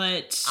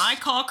 But I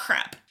call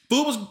crap.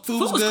 Food was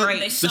was good. great.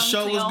 They The sung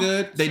show to was y'all.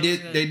 good. They Show did was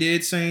good. they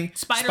did sing.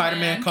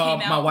 Spider-Man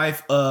called came my out.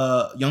 wife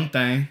Young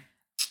Thing.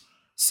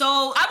 so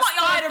I want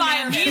y'all to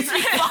fire Spider-Man him. needs to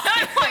be I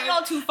want fired.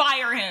 y'all to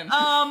fire him.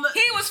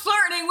 He was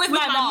flirting with, with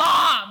my my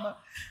mom. mom.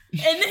 And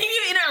then he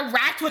didn't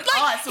interact with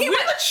Like, us. So he we were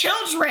went- the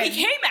children. He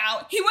came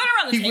out. He went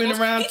around the He went tables.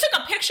 around- He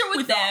took a picture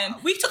with them.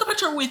 We took a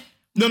picture with.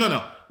 No.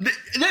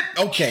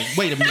 Okay,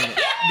 wait a minute.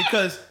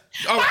 Because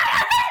all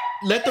right,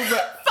 let the Fire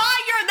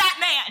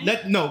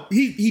that man.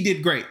 he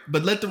did great,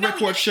 but let the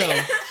record show.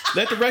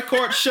 Let the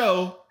record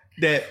show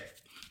that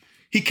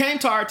he came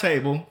to our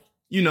table,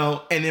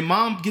 and then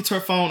mom gets her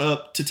phone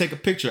up to take a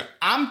picture.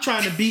 I'm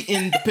trying to be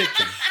in the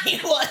picture He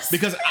was.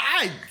 because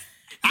I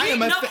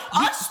am a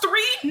us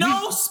three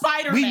know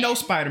Spider-Man. we know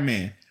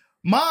Spider-Man.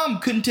 Mom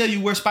couldn't tell you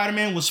where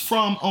Spider-Man was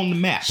from on the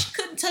map.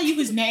 Couldn't tell you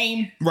his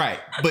name. Right.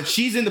 But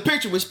she's in the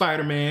picture with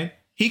Spider-Man.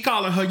 He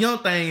calling her Young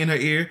Thing in her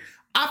ear.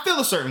 I feel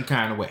a certain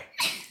kind of way.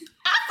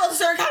 I felt a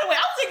certain kind of way.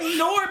 I was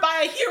ignored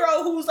by a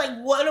hero who's like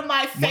one of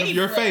my favorites. One of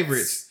your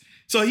favorites.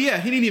 So yeah,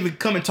 he didn't even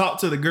come and talk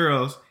to the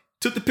girls.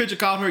 Took the picture,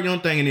 called her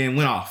Young Thing, and then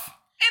went off.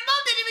 And mom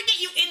didn't even get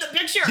you in the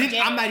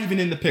picture. I'm not even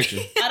in the picture.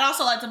 I'd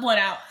also like to point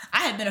out, I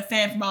had been a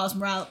fan for Miles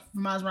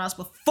Morales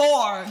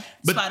before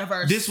But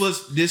Spider-Verse.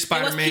 this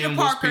Spider-Man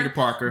was Peter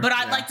Parker. But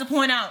I'd Yeah. like to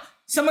point out,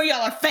 some of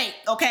y'all are fake,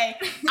 okay?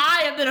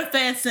 I have been a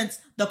fan since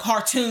the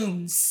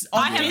cartoons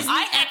on Disney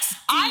XD.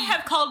 I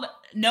have called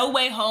No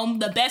Way Home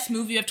the best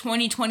movie of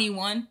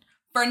 2021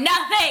 for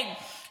nothing.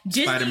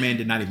 Disney- Spider-Man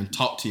did not even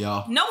talk to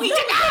y'all. No, he did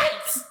not.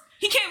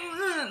 He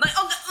came like,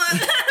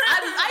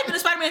 I've been a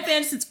Spider-Man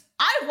fan since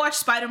I watched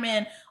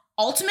Spider-Man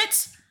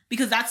Ultimate,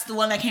 because that's the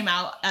one that came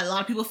out. A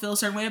lot of people feel a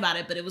certain way about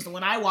it, but it was the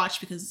one I watched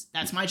because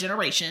that's my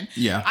generation.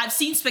 Yeah. I've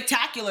seen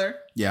Spectacular.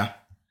 Yeah.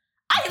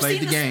 I have Played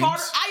seen the games.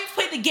 I have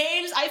played the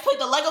games. I have played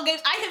the Lego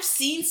games. I have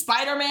seen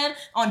Spider-Man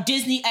on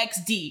Disney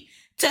XD.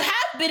 To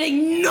have been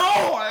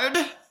ignored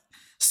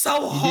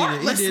so He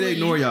heartlessly did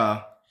ignore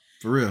y'all.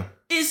 For real.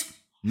 is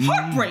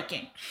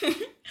heartbreaking.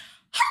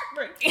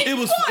 heartbreaking.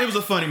 It was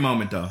a funny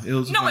moment though. It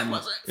was a No, funny it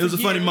moment. wasn't. It was a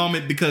funny You.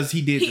 moment because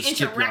he did He just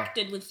skip y'all.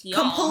 interacted with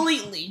y'all.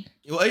 Completely.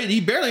 Well, he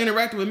barely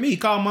interacted with me. He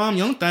called mom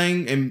Young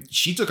Thing, and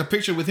she took a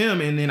picture with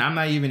him, and then I'm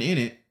not even in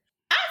it.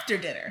 After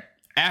dinner.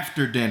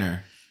 After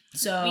dinner.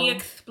 So We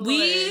exploded.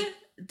 we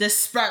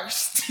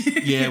dispersed.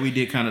 Yeah, we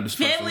did kind of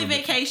disperse a Family little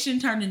bit. vacation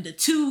turned into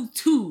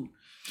two.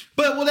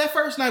 But that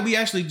first night, we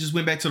actually just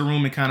went back to the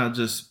room and kind of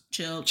just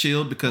Chilled.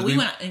 chilled because We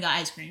went out and got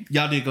ice cream.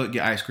 y'all did go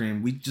get ice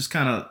cream. We just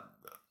kind of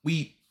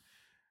we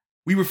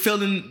were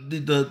feeling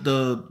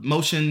the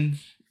motion.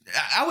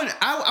 I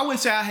wouldn't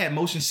say I had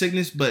motion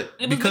sickness, but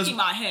It was because making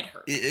my head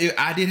hurt.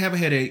 I did have a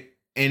headache,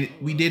 and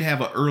we did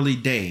have an early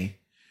day,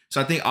 so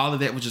I think all of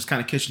that was just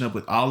kind of catching up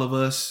with all of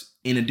us.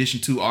 In addition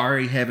to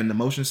already having the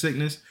motion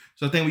sickness,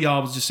 so I think we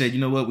all just said, you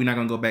know what, we're not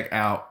gonna go back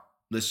out.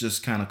 Let's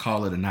just kind of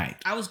call it a night,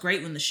 I was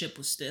great when the ship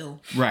was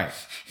still. right?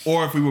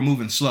 Or if we were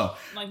moving slow,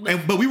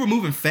 Like, but we were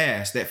moving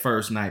fast that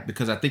first night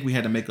because I think we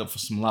had to make up for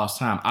some lost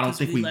time. I don't 'Cause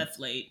think we left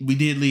late. we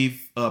did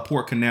leave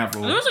Port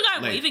Canaveral. there was a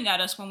guy late. waving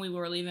at us when we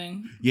were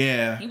leaving.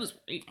 Yeah, He was.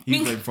 he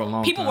was waiting for a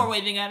long People time. were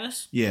waving at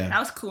us. Yeah, That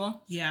was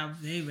cool. Yeah,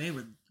 they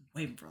were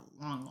waiting for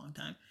a long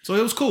time. so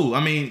it was cool.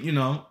 I mean,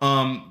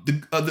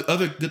 the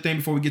other good thing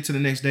before we get to the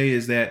next day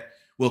is that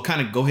we'll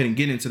kind of go ahead and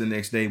get into the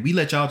next day. We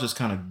let y'all just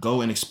kind of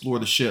go and explore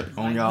the ship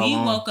on y'all We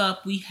own. woke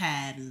up, we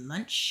had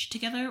lunch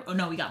together. Oh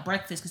no, we got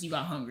breakfast because you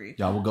got hungry.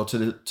 Y'all will go to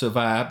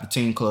Vibe, the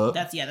teen club.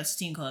 That's the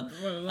team club.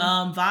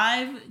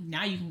 Vibe,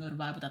 now you can go to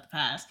Vibe without the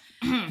pass.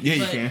 Yeah, you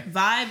But can.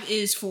 Vibe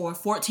is for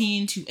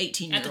 14 to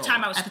 18 At the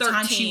time I was At the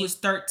time 13. she was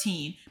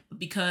 13.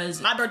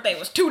 Because My birthday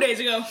was 2 days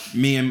ago.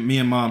 Me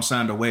and mom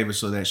signed a waiver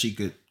so that she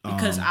could.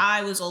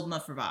 I was old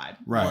enough for Vibe.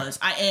 Right.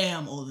 I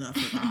am old enough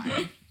for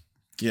Vibe.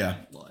 Yeah.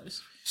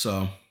 Was.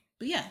 So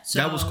But yeah, so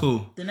that was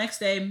cool. The next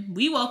day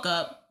we woke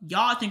up.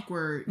 Y'all think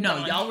we're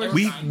y'all were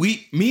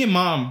Me and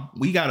mom,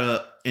 we got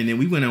up and then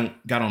we went and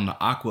got on the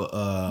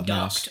aqua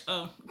mouse.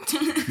 Oh.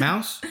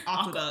 Mouse?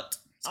 aqueduct.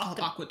 It's called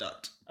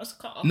aqueduct. What's it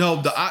called?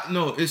 No,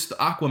 it's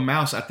the aqua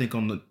mouse. I think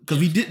on the because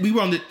we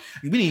were on the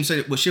we didn't even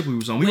say what ship we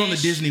was on. We were on the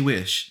Wish. Disney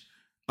Wish.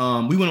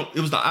 We went.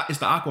 It's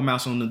the aqua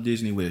mouse on the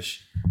Disney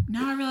Wish.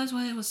 Now I realize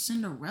why it was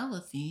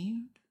Cinderella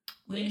themed.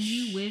 When Wish.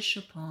 you wish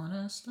upon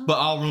a star. But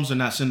all rooms are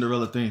not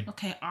Cinderella themed.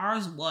 Okay,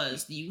 ours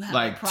was. Do you have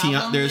Like, a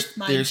problem there's- with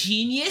my there's-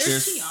 genius?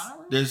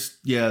 There's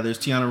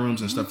Tiana rooms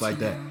and stuff like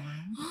that.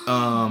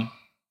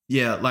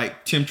 Yeah,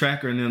 like Tim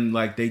Tracker and them,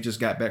 like they just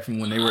got back from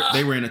when they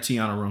were in a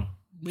Tiana room.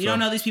 We don't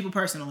know these people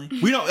personally.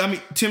 We don't. I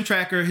mean, Tim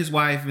Tracker, his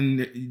wife, and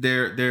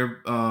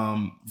they're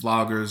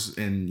vloggers,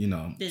 and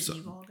Disney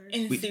so vloggers.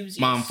 Enthusiasts.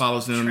 mom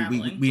follows them.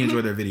 traveling. We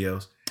enjoy their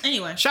videos.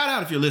 Anyway, Shout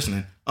out if you're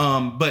listening.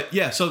 But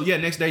yeah, so yeah,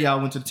 next day y'all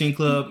went to the teen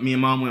club. Me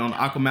and mom went on the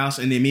Aqua Mouse,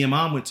 and then me and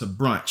mom went to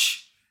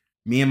brunch.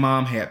 Me and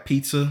mom had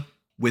pizza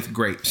with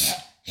grapes.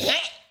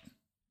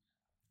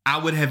 I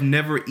would have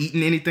never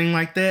eaten anything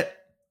like that,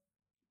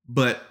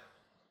 but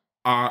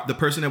the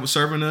person that was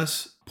serving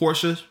us,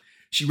 Portia,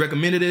 she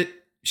recommended it.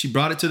 She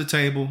brought it to the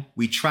table.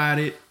 We tried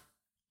it.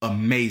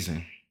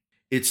 Amazing.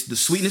 It's the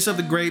sweetness of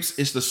the grapes.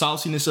 It's the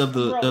sauciness of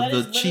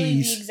the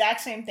cheese. the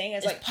exact same thing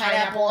as like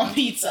pineapple on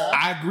pizza.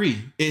 I agree.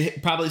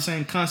 It probably the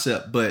same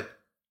concept, but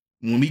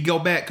when we go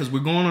back, because we're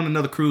going on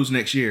another cruise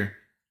next year,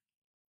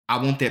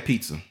 I want that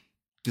pizza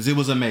because it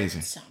was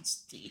amazing.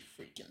 Sounds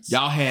freaking.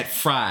 Y'all had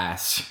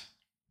fries.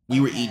 We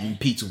were eating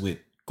pizza with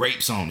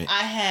grapes on it.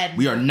 I had.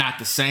 We are not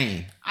the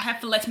same. I have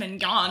filet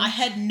mignon. I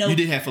had no. You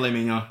did have filet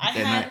mignon I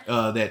that had-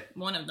 night. That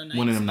one of the nights.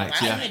 one of them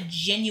nights. I Yeah, had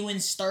genuine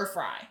stir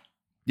fry.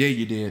 yeah,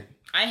 you did.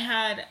 I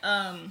had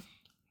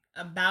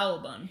a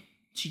bao bun.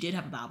 She did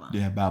have a baba.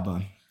 Yeah, bao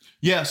bun.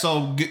 Yeah,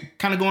 so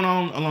kind of going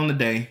on along the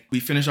day. We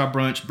finished our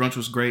brunch. Brunch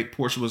was great.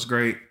 Portia was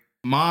great.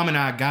 Mom and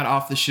I got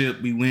off the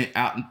ship. We went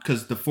out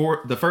because the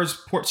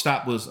first port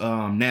stop was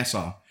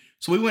Nassau.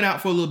 So we went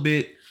out for a little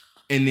bit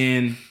and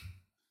then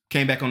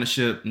came back on the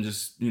ship and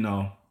just,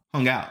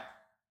 hung out.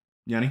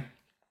 Yanni,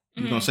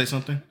 you gonna say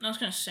something? I was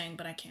gonna sing,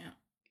 but I can't.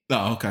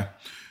 Oh, okay.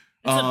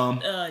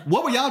 So,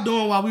 What were y'all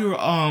doing while we were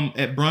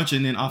at brunch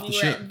and then off the we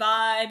were ship? at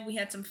Vibe. We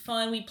had some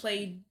fun. We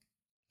played.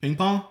 Ping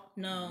pong?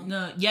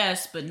 No,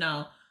 yes, but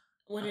no.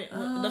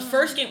 The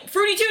first game,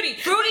 Fruity Tooty.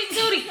 Fruity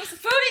Tooty.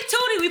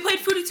 We played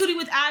Fruity Tooty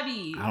with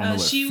Abby. I don't know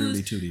what she Fruity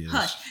was, Tooty is.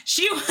 Hush.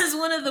 She was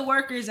one of the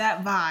workers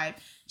at Vibe.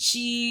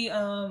 She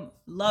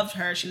loved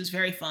her. She was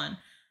very fun.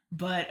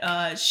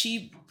 But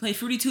she played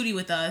Fruity Tooty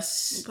with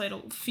us. We played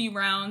a few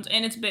rounds,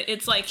 and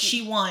it's like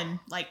She won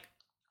like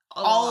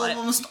a lot.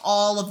 almost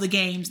all of the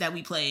games that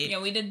we played. Yeah,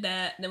 we did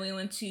that. Then we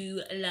went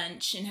to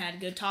lunch and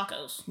had good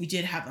tacos. We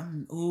did have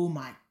oh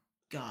my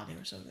god, they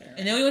were so good.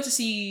 And then we went to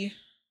see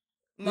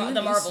The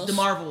Marvels. The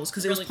Marvels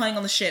because it was Really- playing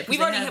on the ship. We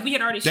had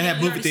already. They had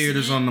seen it. movie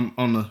theaters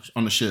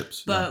on the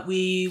ships. But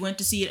we went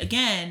to see it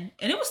again,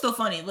 and it was still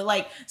funny. But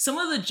like some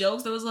of the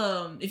jokes, there was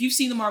if you've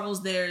seen the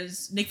Marvels,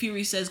 there's Nick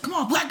Fury says, "Come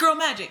on, black girl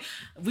magic."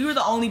 We were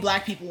the only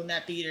black people in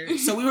that theater,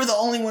 so we were the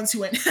only ones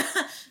who went.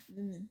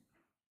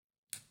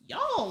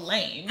 Y'all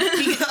lame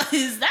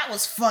because that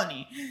was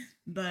funny.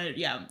 But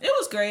yeah, it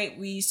was great.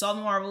 We saw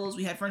the Marvels.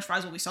 We had French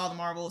fries while we saw the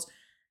Marvels.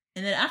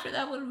 And then after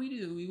that, what did we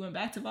do? We went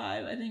back to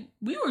Vibe. I think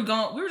we were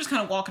just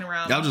kind of walking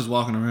around. Y'all just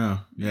walking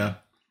around. Yeah.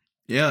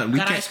 Yeah. And we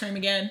got can't, ice cream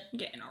again.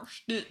 Getting our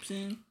steps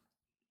in.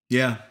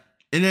 yeah.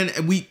 And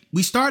then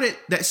we started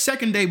that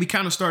second day, we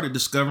kind of started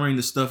discovering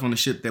the stuff on the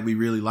ship that we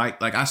really liked.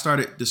 Like I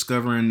started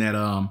discovering that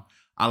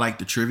I like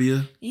the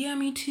trivia. Yeah,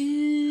 me too.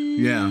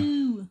 Yeah.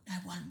 I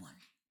won one.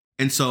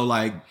 And so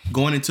like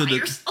going into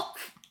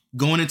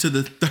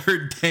the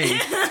third day.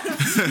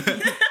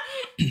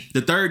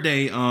 The third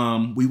day,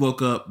 we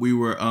woke up, we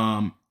were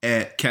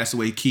at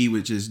Castaway Cay,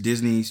 which is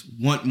Disney's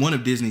one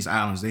of Disney's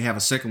islands. They have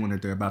a second one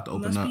that they're about to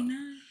open up.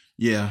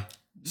 Yeah.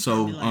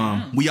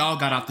 So we all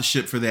got off the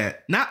ship for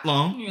that. Not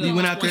long. Yeah, we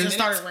went out there. It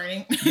started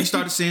raining. We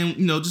started saying,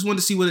 just wanted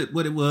to see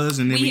what it was,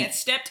 and then We had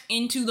stepped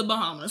into the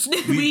Bahamas.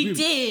 we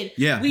did.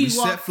 Yeah, we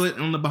set walked foot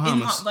on the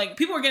Bahamas. like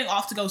people were getting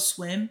off to go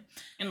swim,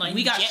 and like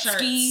we got jet shirts.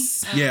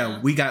 skis. Yeah,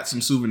 we got some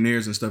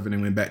souvenirs and stuff, and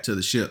then went back to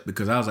the ship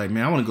because I was like,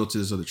 man, I want to go to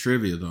this other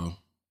trivia though.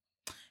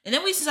 And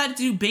then we decided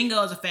to do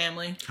bingo as a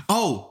family.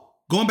 Oh,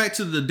 going back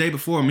to the day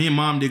before, me and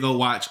mom did go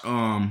watch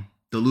the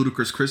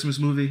Ludacris Christmas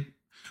movie.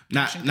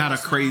 Not a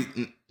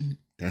crazy.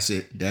 That's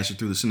it. Dashing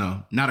Through the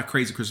Snow. Not a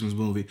crazy Christmas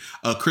movie.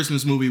 A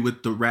Christmas movie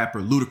with the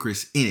rapper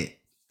Ludacris in it.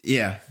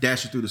 Yeah,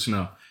 Dashing Through the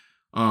Snow.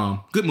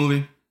 Good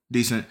movie,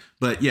 decent.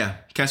 But yeah,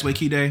 Castaway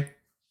Key Day.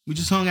 We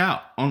just hung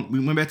out. We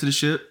went back to the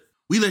ship.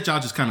 We let y'all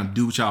just kind of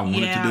do what y'all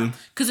wanted to do.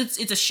 Because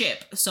it's a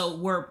ship,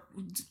 so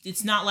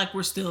it's not like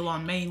we're still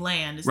on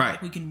mainland. It's not Right.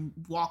 like we can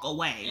walk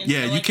away.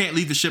 Yeah, So, you can't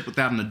leave the ship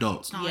without an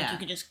adult. It's not like you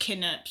can just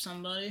kidnap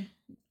somebody.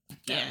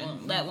 Yeah,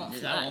 That won't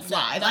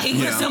fly. Like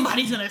Yeah.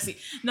 somebody's gonna see.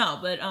 No,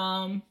 but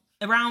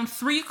around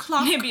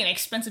 3:00. It'd be an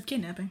expensive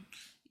kidnapping.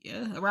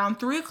 Yeah, around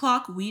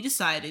 3:00, we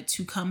decided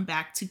to come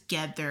back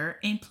together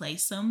and play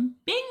some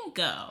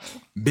bingo.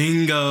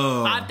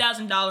 Bingo.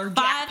 $5,000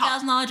 jackpot.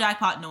 $5,000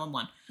 jackpot. No one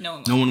won. No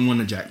one. No one won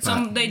the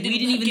jackpot. They We didn't,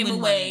 didn't even give win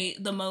away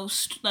the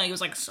most. Like it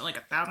was like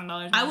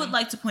 $1,000. I would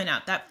like to point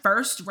out that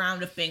first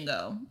round of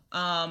bingo,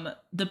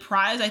 the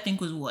prize I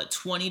think was what,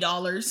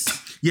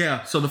 $20.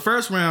 Yeah, so the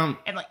first round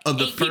and like of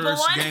the 8 people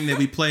first won. game that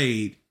we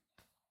played,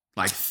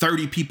 like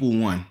 30 people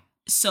won.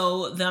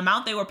 So the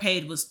amount they were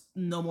paid was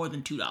no more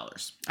than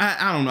 $2.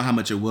 I don't know how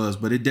much it was,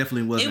 but it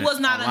definitely wasn't. It was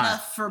not a lot.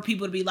 enough for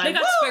people to be like, They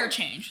got "Woo!" spare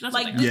change. That's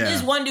Like what they got. Yeah.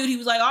 this one dude, he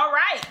was like, "All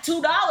right,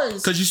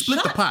 $2." 'Cause you split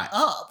the Shut pot.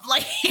 up.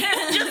 Like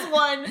just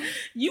won.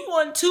 You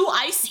won 2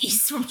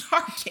 ices from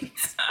Target.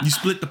 You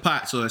split the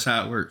pot, so that's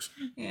how it works.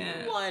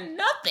 Yeah. You won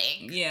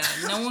nothing. Yeah.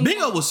 No one.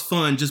 Bingo was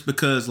fun just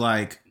because,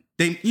 like,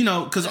 they,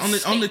 because on the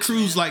stakes,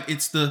 cruise, man. like,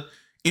 it's the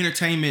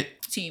entertainment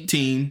Team.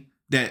 team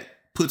that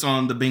puts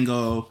on the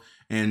bingo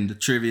and the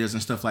trivias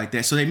and stuff like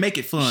that. So they make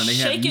it fun. They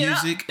have Shake it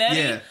up, music. Betty.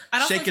 Yeah.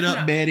 I'd also Shake it like to up,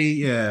 point out- Betty.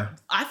 Yeah.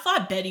 I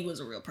thought Betty was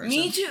a real person.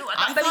 Me too.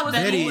 I thought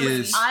Betty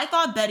is- I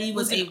thought Betty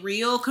was a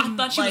real. I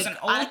thought she was an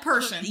old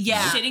person.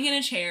 Yeah. Sitting in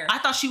a chair. I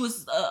thought she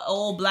was an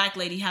old black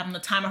lady having the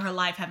time of her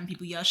life, having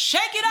people yell,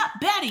 "Shake it up,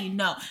 Betty!"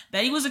 No,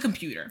 Betty was a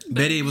computer.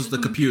 Betty was the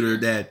computer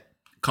that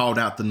called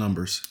out the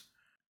numbers.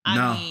 I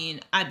No.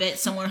 mean, I bet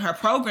somewhere in her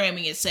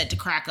programming is set to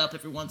crack up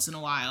every once in a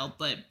while,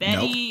 but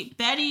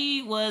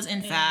Betty was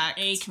in fact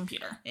a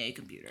computer. a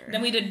computer.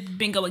 Then we did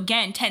bingo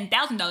again,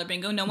 $10,000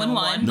 bingo. No one No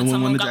won. one. But No one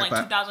someone won the got jackpot.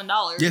 like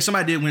 $2,000. Yeah,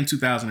 somebody did win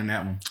 2,000 in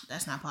that one.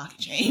 That's not pocket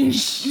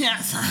change. Yeah.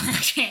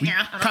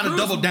 Kind of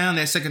doubled down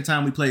that second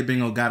time we played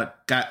bingo. Got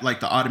like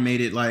the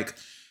automated like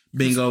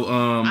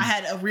bingo I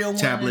had a real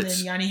one, tablets. and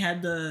then Yanni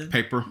had the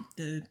paper.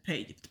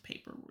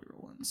 paper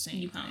one,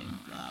 same thing.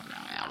 Blah,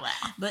 blah, blah.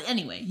 But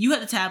anyway, you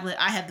had the tablet,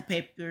 I had the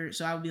paper,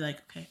 so I would be like,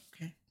 okay,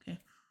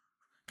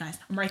 guys,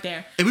 I'm right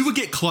there. And we would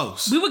get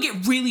close. We would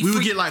get really. We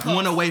would get freaking like close.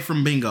 one away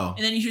from bingo.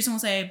 and then you hear someone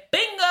say,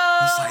 "Bingo!"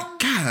 It's like,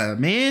 God,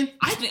 man.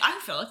 I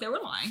felt like they were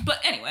lying. But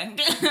anyway.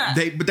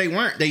 But they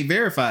weren't. They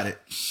verified it.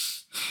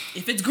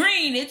 If it's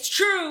green, it's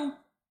true.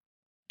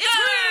 It's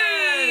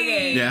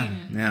Hey!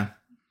 green. Yeah.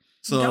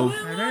 So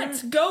Going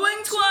once, going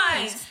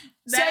twice.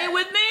 Say it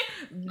with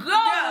me. Going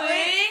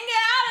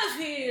out of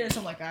here.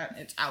 Something like that.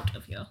 It's out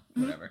of here.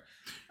 Whatever.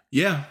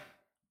 yeah.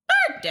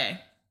 Birthday.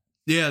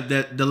 Yeah,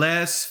 that the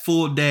last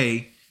full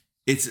day,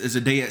 it's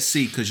a day at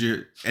sea because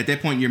you're at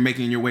that point you're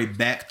making your way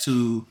back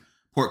to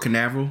Port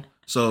Canaveral.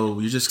 So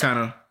you're just kind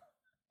of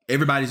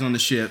everybody's on the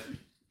ship.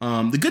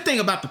 The good thing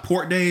about the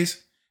port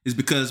days is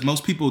because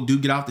most people do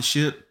get off the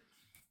ship.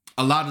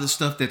 A lot of the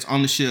stuff that's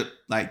on the ship,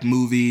 like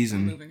movies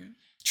and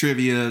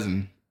trivias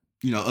and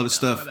other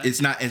stuff,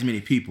 it's not as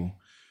many people.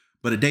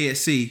 But a day at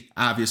sea,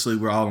 obviously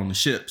we're all on the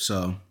ship,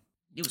 so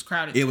It was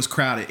crowded. it was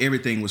crowded.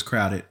 Everything was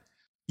crowded.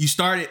 You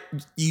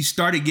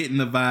started getting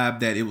the vibe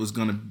that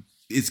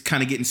it's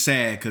kind of getting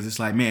sad because it's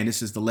like, man,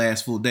 this is the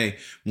last full day.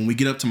 When we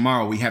get up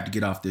tomorrow, we have to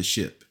get off this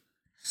ship.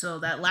 So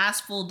that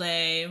last full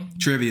day,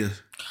 Trivia. We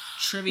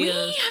trivia.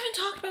 haven't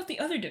talked about the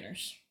other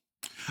dinners.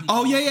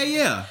 Oh,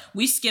 yeah.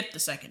 We skipped the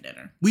second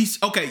dinner.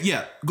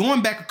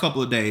 Going back a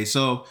couple of days.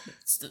 So,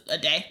 It's a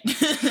day.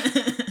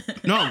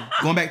 no,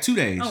 going back 2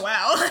 days. Oh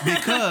wow.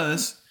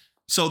 Because,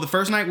 so the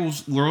first night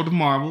was World of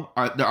Marvel.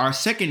 Our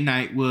second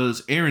night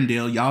was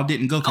Arendelle. Y'all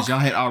didn't go because y'all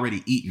had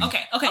already eaten.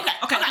 Okay. Hold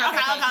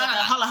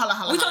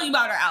on. We told you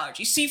about our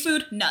allergies.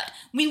 Seafood, nut.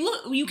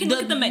 You can The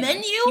look at the menu.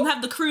 menu? You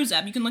have the cruise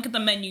app. You can look at the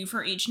menu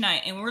for each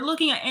night, and we're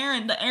looking at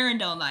the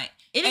Arendelle night.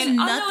 It is And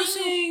I'm nothing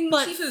noticing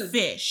but seafood.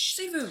 fish.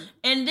 Seafood.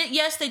 And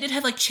yes, they did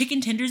have like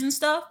chicken tenders and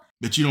stuff.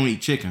 But you don't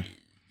eat chicken.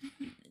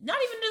 Not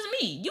even just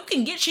me. You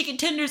can get chicken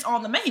tenders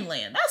on the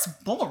mainland. That's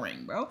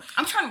boring, bro.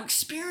 I'm trying to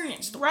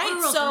experience the Right?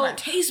 world So through my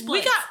taste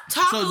we buds. got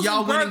tacos. So y'all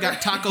and went and got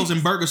burgers. tacos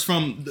and burgers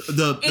from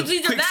the It's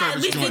either quick that.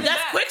 service joint.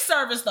 That's quick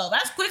service though.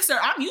 That's quick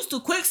service. I'm used to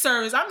quick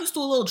service. I'm used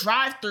to a little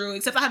drive through.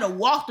 Except I had to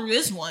walk through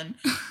this one.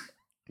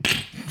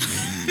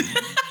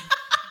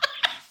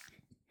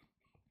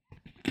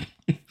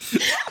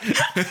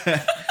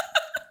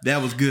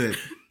 That was good.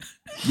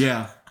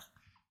 Yeah.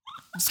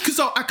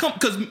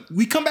 Because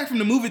we come back from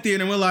the movie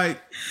theater and we're like,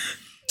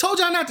 told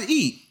y'all not to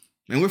eat.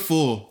 And we're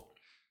full.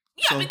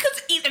 Yeah, So-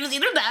 because it was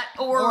either that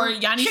or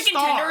Yanni chicken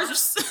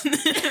starves.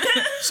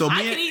 tenders. So I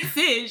me can and, eat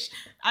fish.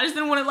 I just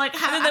didn't want to like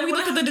have. And then we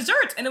looked at the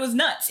desserts, and it was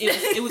nuts.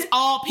 It was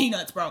all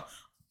peanuts, bro.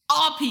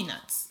 All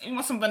peanuts. You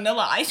want some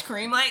vanilla ice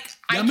cream? Like,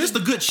 y'all missed a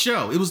good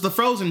show. It was the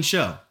Frozen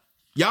show.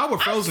 Y'all were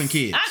Frozen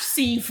kids. I've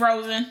seen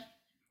Frozen.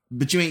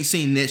 But you ain't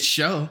seen this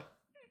show.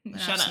 But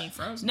Shut I've up. seen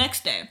Frozen.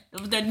 Next day. It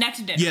was the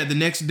next dinner. Yeah, the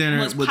next dinner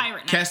Was was Pirate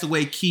Night.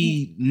 Castaway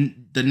Key.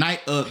 The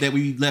night that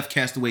we left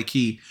Castaway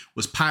Key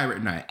was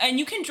Pirate Night. And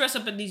you can dress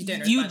up at these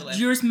dinners, by the way.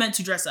 You're meant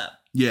to dress up.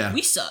 Yeah,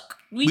 We suck.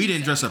 we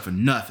didn't dress up for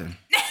nothing.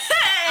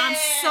 I'm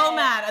so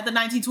mad at the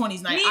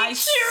 1920s night. Me I too.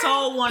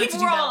 so wanted People to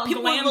do were that. all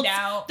glammed looked-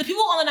 out. The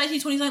people on the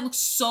 1920s night look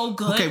so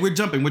good. Okay, we're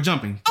jumping.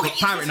 Okay,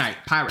 Pirate Night.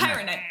 Pirate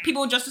Night.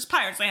 People were dressed as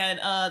pirates. They had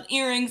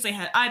earrings, they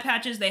had eye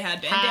patches, they had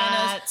bandanas.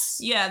 Hats.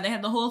 Yeah, they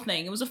had the whole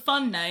thing. It was a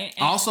fun night.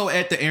 And Also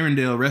at the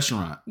Arendelle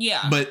restaurant.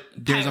 yeah. But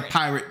there's a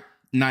Pirate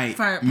Night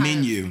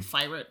menu.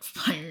 Pirate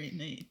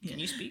night. Yeah. Can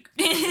you speak?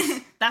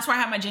 That's where I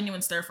have my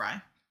genuine stir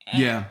fry.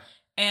 Yeah.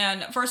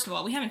 And first of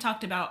all, we haven't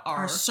talked about our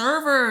Our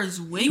servers,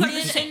 Wigan have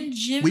the same- and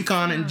Jim.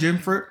 Weekon and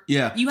Jimford.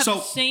 Yeah. You have so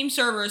the same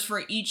servers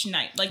for each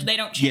night. Like, they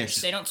don't change.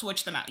 Yes. They don't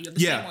switch them out. You have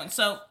the Yeah. same ones.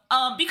 So,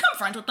 become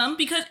friends with them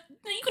because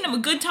you can have a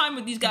good time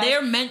with these guys.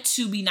 They're meant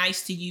to be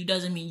nice to you.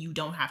 Doesn't mean you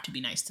don't have to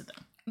be nice to them.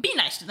 Be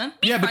nice to them.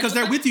 Be yeah, friends because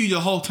they're them. with you the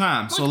whole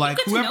time. So Look, you like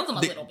get to know whoever them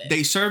a they, little bit.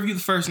 they serve you the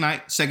first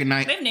night, second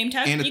night, They have name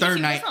tags. and the You can third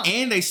see where night, they're from.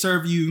 and they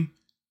serve you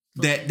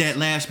that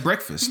last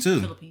breakfast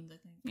too. Philippines, I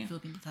think. Yeah.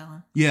 Philippines to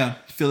Thailand. Yeah,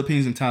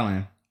 Philippines and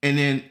Thailand. And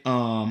then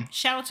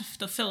Shout out to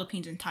the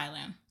Philippines and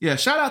Thailand. yeah,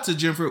 shout out to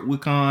Jimford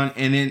Wicon.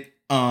 And then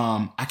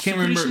I can't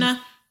remember.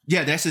 Krishna,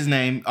 Yeah, that's his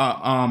name.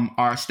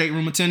 Our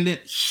stateroom attendant.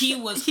 He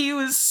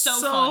was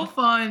so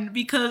fun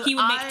because he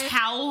would make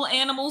towel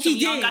animals and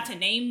He we all did. got to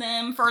name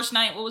them. First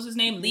night, what was his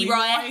name?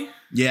 Leroy.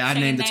 Yeah, I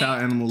Second named the night,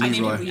 child animal I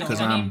named Leroy him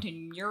because I I'm named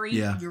him Yuri.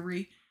 yeah.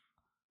 Yuri.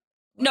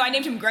 No, I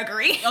named him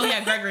Gregory. Oh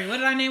yeah, Gregory. What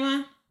did I name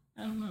him?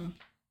 I don't know.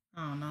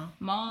 I don't know.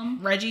 Mom.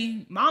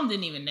 Reggie. Mom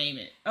didn't even name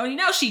it. Oh, you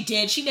know she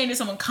did. She named it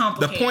someone The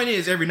complicated. point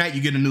is, every night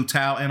you get a new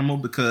towel animal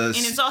because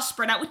And it's all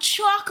spread out with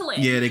chocolate.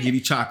 yeah, they give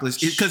you chocolates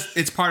because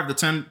it's part of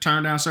the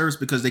turn down service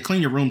because they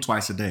clean your room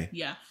twice a day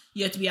Yeah,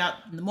 you have to be out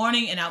in the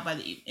morning and out by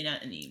the in the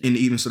evening. in the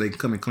evening so they can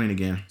come and clean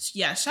again.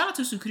 Yeah, shout out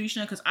to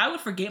Sukrishna because I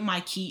would forget my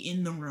key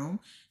in the room.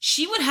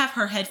 She would have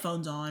her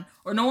headphones on,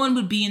 or no one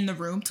would be in the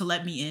room to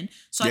let me in.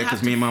 So Yeah,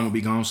 because me and mom would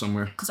be gone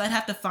somewhere. because I'd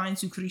have to find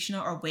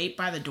Sukrishna or wait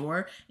by the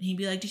door, and he'd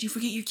be like, "Did you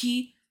forget your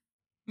key?"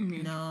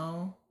 Mhm.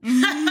 No.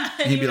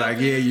 He'd be like,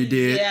 "Yeah, you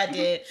did." Yeah, I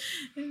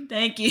did.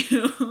 Thank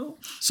you.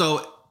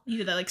 So He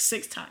did that like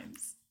 6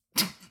 times.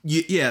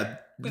 yeah,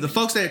 the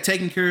folks that are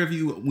taking care of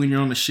you when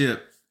you're on the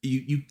ship,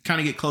 you kind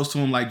of get close to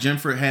them. Like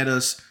Jimford had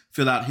us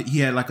fill out. He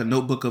had like a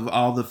notebook of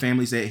all the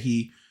families that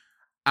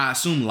I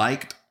assume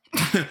liked.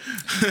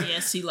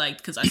 Yes, he liked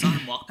because I saw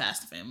him walk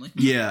past the family.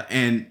 Yeah,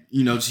 and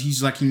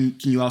he's like, can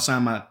you all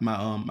sign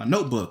my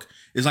notebook?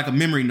 It's like a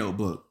memory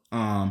notebook.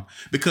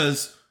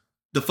 Because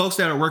the folks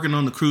that are working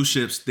on the cruise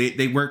ships,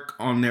 they work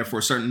on there for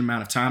a certain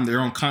amount of time. They're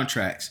on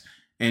contracts,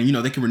 and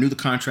they can renew the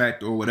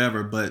contract or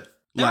whatever. But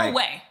They're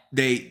away.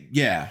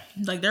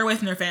 Like they're away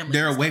from their family.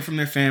 they're away from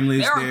their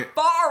families. They're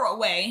far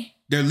away.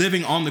 They're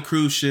living on the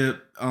cruise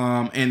ship,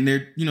 and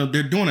they're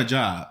doing a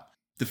job.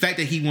 The fact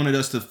that he wanted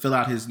us to fill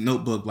out his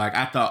notebook, like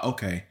I thought,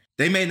 okay,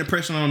 they made an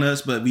impression on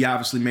us, but we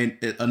obviously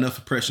made enough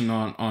impression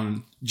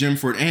on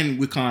Jimford and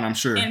Wicon, I'm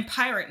sure. And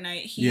Pirate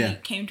Night, he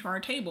came to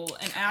our table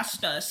and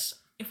asked us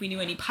if we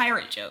knew any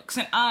pirate jokes,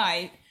 and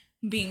I,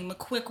 being the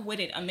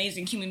quick-witted,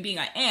 amazing human being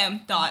I am,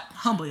 thought,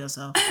 Humble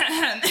yourself.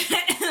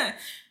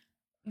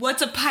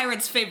 what's a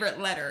pirate's favorite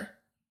letter?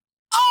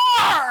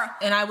 R!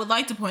 And I would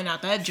like to point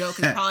out that joke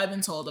has probably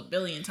been told a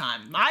billion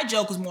times. My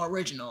joke was more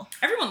original.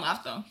 Everyone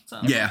laughed though. So.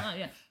 Yeah.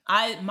 Yeah.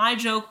 My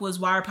joke was,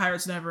 why are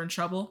pirates never in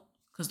trouble?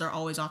 Because they're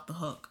always off the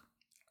hook.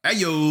 Hey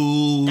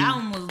yo,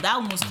 That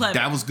one was clever.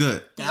 that was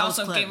good. He That was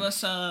also clever. gave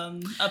us a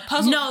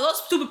puzzle. No,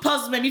 those stupid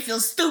puzzles made me feel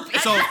stupid.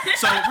 So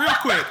real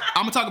quick,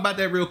 I'm gonna talk about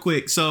that real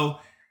quick. So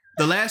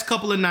the last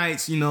couple of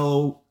nights,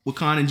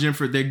 Wicon and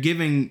Jimford, they're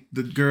giving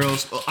the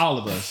girls, all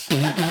of us,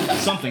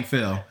 something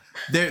fell.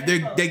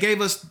 They gave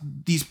us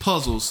these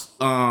puzzles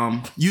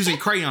using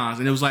crayons,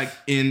 and it was like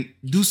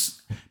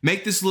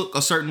make this look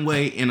a certain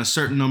way in a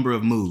certain number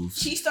of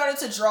moves. She started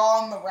to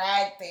draw on the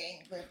rag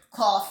thing, the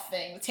cloth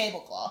thing, the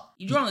tablecloth.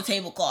 You drew on the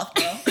tablecloth,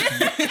 bro.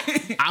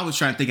 I was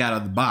trying to think out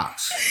of the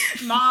box.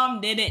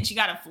 Mom did it. She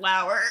got a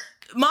flower.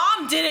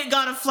 Mom didn't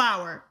got a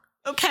flower.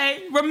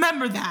 Okay?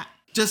 Remember that.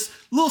 Just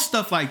little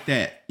stuff like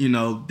that,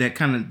 that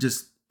kind of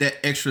just that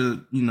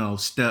extra,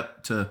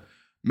 step to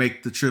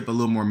make the trip a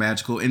little more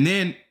magical. And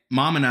then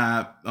Mom and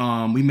I,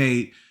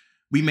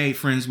 we made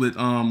friends with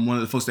one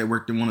of the folks that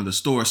worked in one of the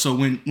stores. So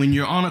when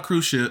you're on a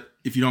cruise ship,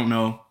 if you don't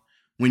know,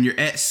 when you're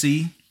at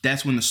sea,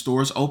 that's when the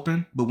stores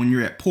open. But when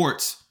you're at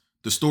ports,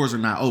 the stores are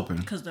not open.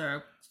 Because there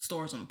are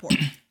stores on the port.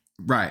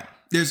 Right.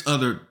 There's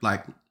other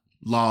like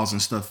laws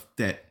and stuff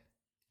that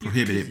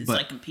prohibit it. It's But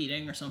like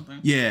competing or something.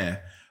 yeah.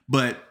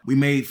 But we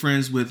made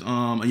friends with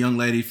a young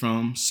lady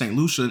from St.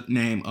 Lucia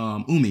named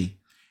Umi.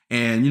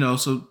 And,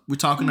 so we're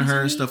talking to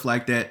her and stuff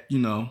like that,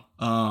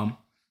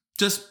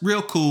 just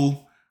real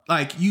cool.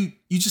 Like you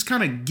just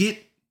kind of get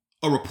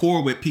a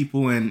rapport with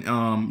people and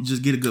you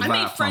just get a good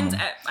vibe from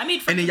them.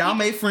 And then y'all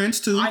made friends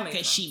too.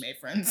 She made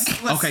friends.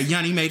 Okay,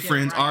 Yanni made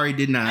friends. Right. Ari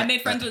did not. I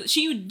made friends with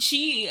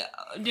she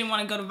didn't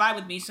want to go to vibe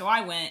with me, so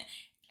I went.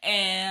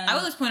 And I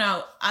would like to point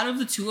out of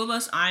the two of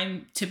us,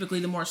 I'm typically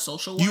the more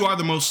social one. You are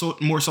the more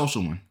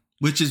social one,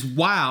 which is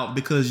wild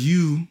because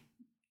you.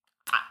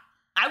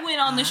 I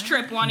went on this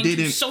trip wanting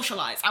to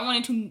socialize. I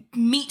wanted to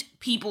meet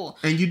people.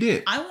 And you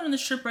did. I went on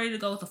this trip ready to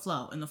go with the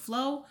flow. And the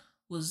flow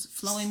was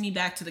flowing me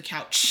back to the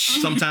couch.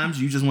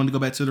 Sometimes you just wanted to go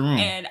back to the room.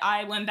 And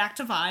I went back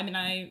to Vibe and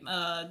I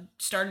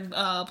started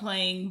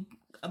playing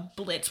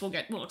Blitz.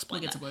 We'll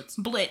explain that.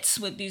 Blitz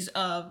with these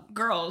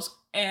girls.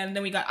 And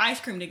then we got ice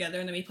cream together.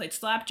 And then we played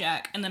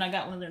Slapjack. And then I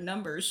got one of their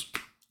numbers.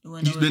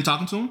 You've been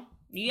talking to them?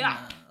 Yeah.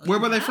 Where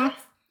were they from?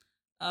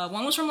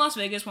 One was from Las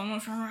Vegas, one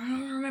was from, I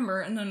don't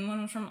remember, and then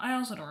one was from, I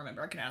also don't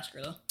remember. I can ask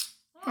her though.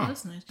 Oh,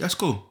 that's nice. That's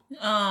cool.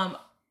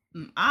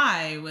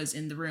 I was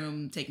in the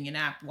room taking a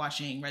nap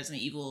watching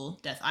Resident Evil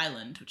Death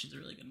Island, which is a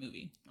really good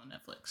movie on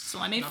Netflix. So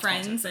I made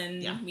friends,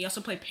 and we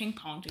also played ping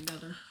pong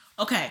together.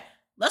 Okay,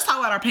 let's talk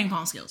about our ping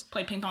pong skills.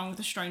 Played ping pong with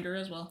a stranger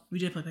as well. We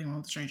did play ping pong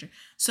with a stranger.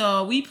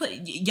 So we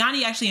played.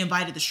 Yanni actually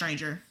invited the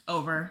stranger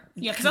over.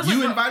 Yeah, because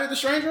you invited the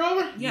stranger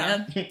over.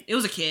 Yeah, it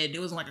was a kid. It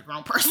wasn't like a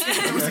grown person.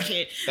 It was a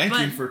kid. Thank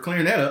you for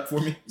clearing that up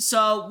for me.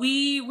 So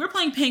we're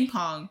playing ping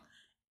pong,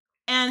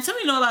 and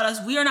something you know about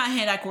us, we are not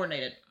hand-eye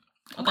coordinated.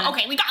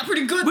 Okay, we got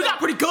pretty good. We got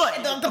pretty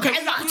good. Okay,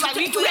 we got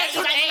pretty good. 2 days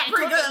of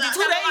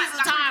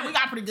the time we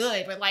got pretty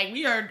good, but like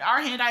our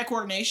hand-eye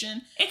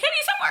coordination. It could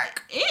be some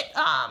work.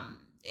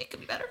 It could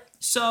be better.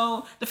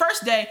 So the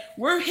first day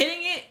we're hitting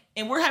it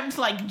and we're having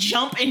to like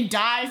jump and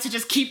dive to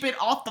just keep it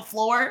off the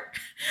floor.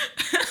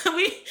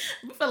 we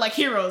feel like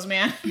heroes,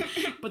 man.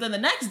 But then the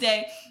next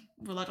day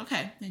we're like,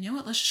 okay, then you know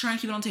what? Let's just try and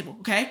keep it on the table.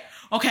 Okay.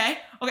 I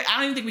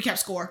don't even think we kept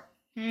score.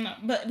 No,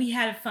 but we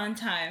had a fun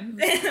time.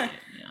 Yeah.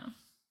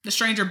 The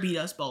stranger beat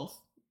us both.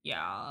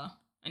 Yeah.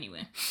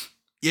 Anyway.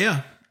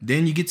 Yeah.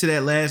 Then you get to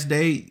that last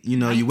day,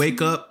 you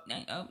wake up.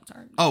 Oh,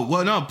 sorry. Oh,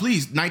 well, no,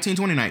 please.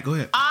 1920 night. Go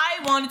ahead. I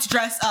wanted to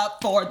dress up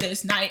for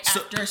this night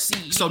after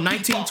seeing. So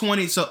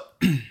 1920. So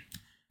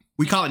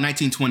we call it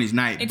 1920s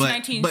night.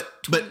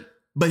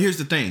 But here's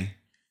the thing.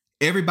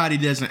 Everybody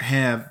doesn't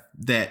have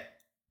that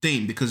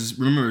theme because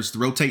remember, it's the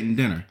rotating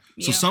dinner.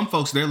 So some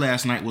folks, their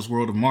last night was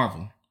World of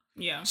Marvel.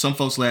 Yeah. Some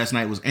folks' last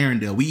night was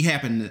Arendelle. We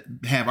happened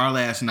to have our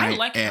last night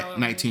at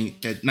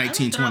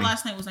 1920. Our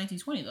last night was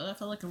 1920 though. That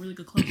felt like a really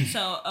good club.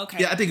 So okay.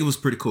 Yeah, I think it was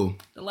pretty cool.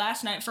 The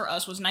last night for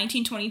us was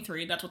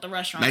 1923. That's what the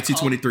restaurant.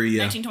 1923, called.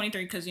 yeah.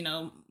 1923 because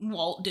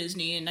Walt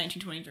Disney in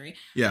 1923.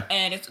 Yeah.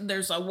 And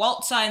there's a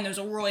Walt side and there's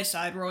a Roy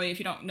side. Roy, if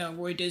you don't know,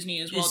 Roy Disney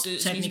is Walt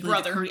Disney's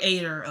brother, the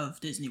creator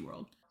of Disney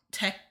World.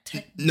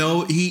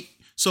 No, he's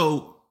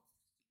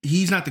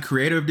not the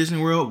creator of Disney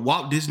World.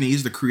 Walt Disney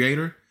is the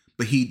creator.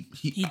 But he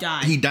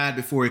died. He died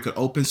before it could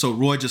open, so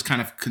Roy just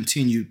kind of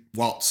continued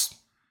Walt's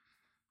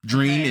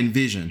dream and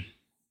vision.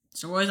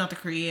 So Roy's not the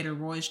creator.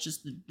 Roy's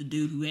just the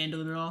dude who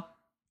handled it all.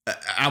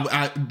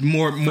 I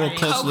more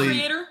closely.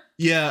 Co-creator?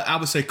 Yeah, I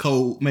would say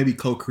maybe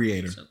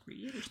co-creator. So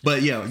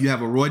but yeah, you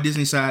have a Roy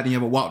Disney side and you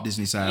have a Walt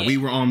Disney side. Yeah. We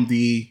were on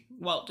the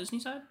Walt Disney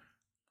side.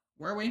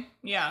 Were we?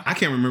 Yeah. I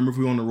can't remember if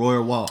we were on the Roy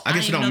or Walt. I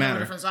guess it don't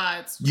matter. Different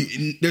sides.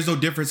 There's no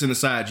difference in the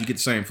sides. You get the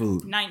same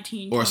food.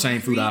 Or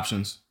same food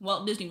options.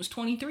 Walt Disney was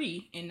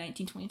 23 in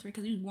 1923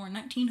 because he was born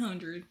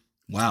 1900.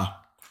 Wow.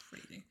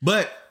 Crazy.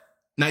 But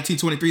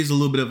 1923 is a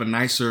little bit of a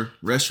nicer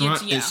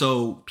restaurant, and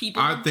so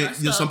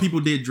some people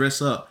did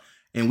dress up,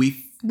 and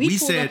we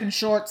said up in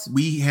shorts.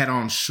 We had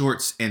on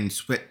shorts and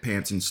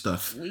sweatpants and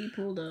stuff. We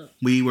pulled up.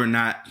 We were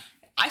not.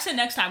 I said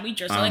next time we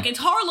dress like it's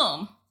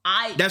Harlem.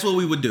 That's what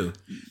we would do.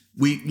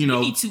 We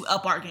need to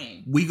up our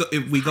game.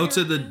 If we go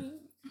to the,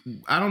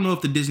 I don't know if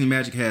the Disney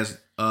Magic has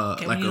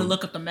we need to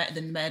look up the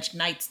Magic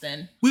Nights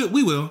then.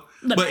 We will.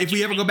 But if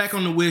we ever go back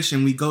on the Wish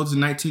and we go to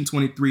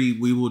 1923,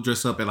 we will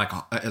dress up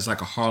as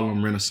like a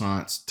Harlem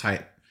Renaissance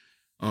type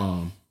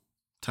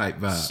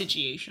vibe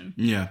situation.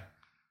 Yeah,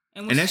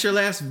 and that's your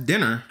last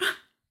dinner.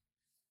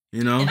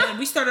 And then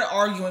we started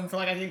arguing for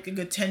I think a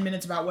good 10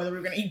 minutes about whether we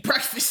were gonna eat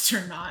breakfast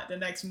or not the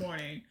next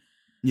morning.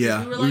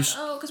 Yeah. We were like,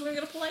 because we're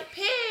going to Polite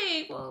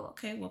Pig. Well,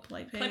 okay,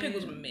 Polite Pig. Polite Pig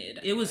was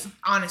mid. It was,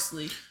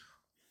 honestly.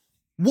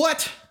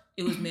 What?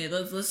 It was mid.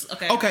 Let's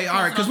okay. Okay,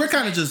 all right, because we're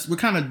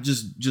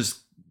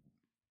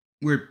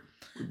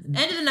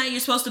end of the night, you're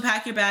supposed to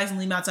pack your bags and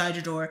leave them outside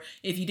your door.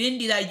 If you didn't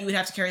do that, you would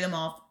have to carry them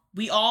off.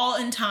 We all,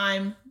 in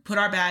time, put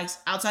our bags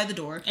outside the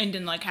door. And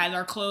then, had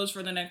our clothes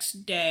for the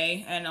next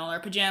day and all our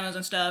pajamas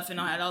and stuff, and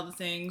I had all the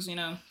things,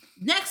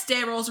 Next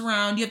day rolls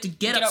around, you have to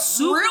get up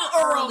super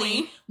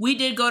early. We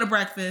did go to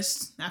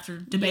breakfast after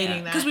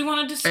debating that. Because we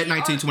wanted to see at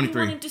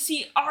 1923. We wanted to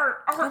see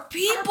our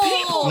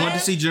people. We wanted to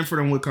see Jennifer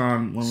and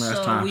Woodcon one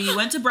last time. So we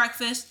went to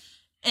breakfast,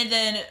 and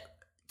then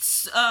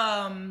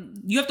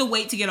you have to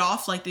wait to get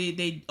off.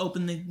 They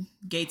open the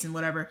gates and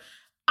whatever.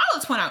 I'll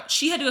just point out,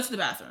 she had to go to the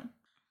bathroom.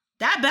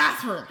 That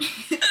bathroom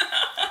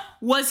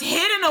was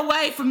hidden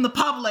away from the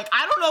public.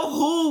 I don't know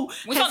who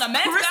was on the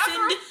men's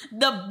bathroom?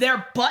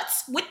 their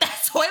butts with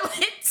that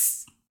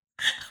toilets.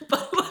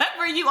 But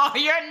whoever you are,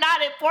 you're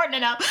not important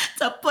enough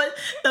to put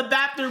the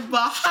bathroom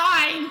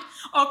behind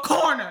a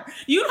corner.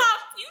 You know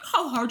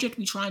how hard you have to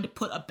be trying to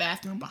put a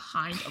bathroom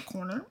behind a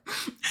corner?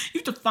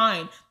 You have to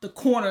find the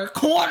corner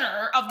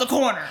of the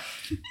corner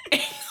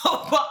and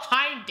go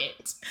behind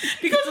it.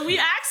 Because when we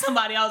asked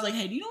somebody, I was like,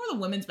 hey, do you know where the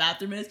women's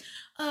bathroom is?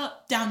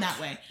 Down that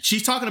way.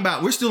 She's talking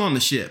about we're still on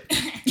the ship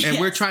and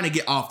we're trying to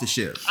get off the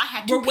ship. I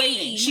had to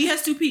pee. She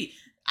has to pee.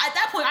 At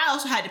that point, I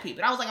also had to pee,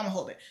 but I was like, I'm gonna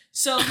hold it.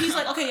 So he's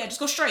like, okay, yeah, just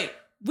go straight.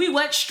 We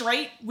went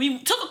straight. We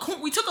took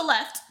a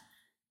left,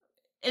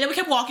 and then we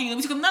kept walking. And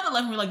we took another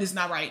left, and we were like, this is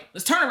not right.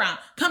 Let's turn around,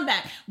 come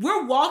back.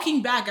 We're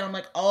walking back, and I'm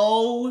like,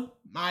 oh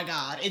my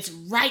god, it's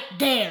right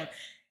there.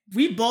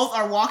 We both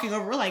are walking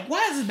over. We're like,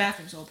 why is this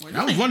bathroom so important?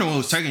 I was wondering what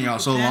was taking y'all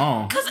so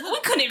long. Because we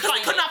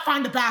could not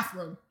find the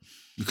bathroom.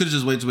 You could have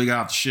just waited till we got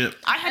off the ship.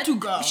 I had to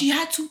go. She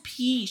had to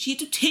pee. She had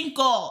to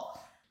tinkle.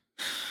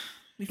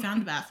 We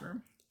found the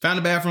bathroom. Found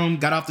the bathroom,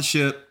 got off the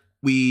ship.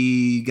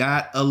 We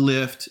got a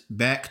lift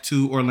back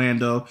to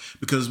Orlando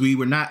because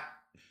we're not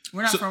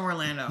from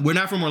Orlando. We're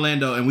not from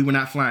Orlando, and we were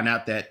not flying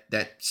out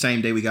that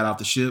same day we got off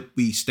the ship.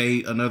 We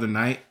stayed another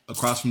night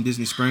across from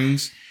Disney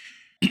Springs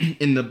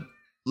in the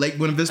Lake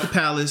Buena Vista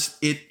Palace.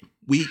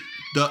 We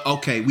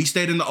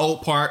stayed in the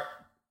old part.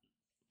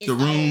 The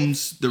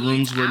rooms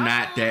were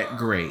not that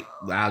great.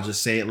 I'll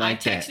just say it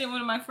like that. I texted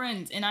one of my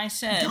friends and I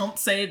said, don't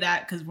say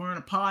that because we're on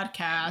a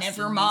podcast.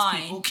 Never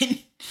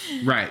mind.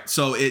 Right.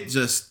 So it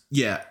just,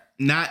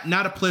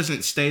 not a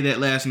pleasant stay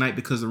that last night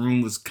because the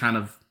room was kind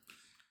of...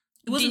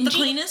 It wasn't the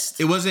cleanest?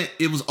 It wasn't.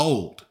 It was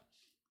old.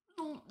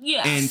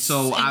 Yeah. And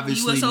so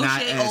obviously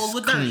not as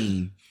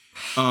clean.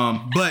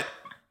 But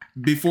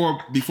before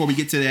we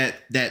get to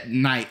that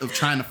night of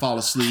trying to fall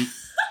asleep,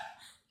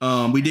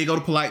 we did go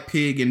to Polite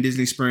Pig in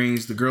Disney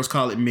Springs. The girls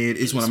call it mid.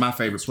 It's one of my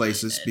favorite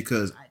places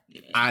because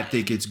I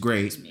think it's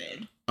great.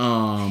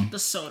 The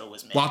soda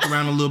was mid. Walked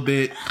around a little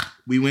bit.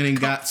 We went and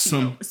got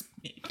some.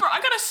 Bro, I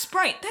got a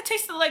Sprite. That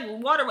tasted like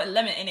water with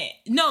lemon in it.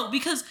 No,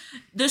 because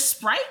the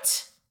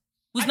Sprite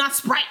was not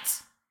Sprite.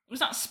 It was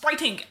not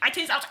Spriting. I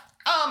was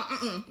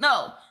like,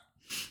 no.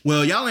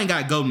 Well, y'all ain't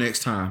got to go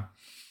next time.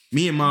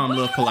 Me and Mom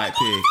love Polite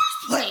Pig.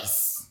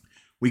 Place.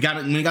 We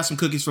got some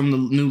cookies from the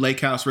new Lake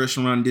House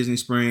restaurant in Disney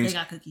Springs. They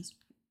got cookies.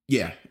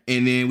 Yeah.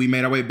 And then we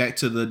made our way back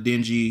to the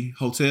dingy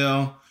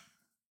hotel.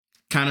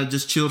 Kind of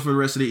just chilled for the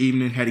rest of the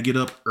evening. Had to get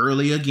up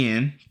early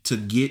again to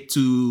get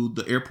to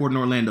the airport in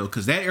Orlando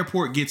because that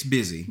airport gets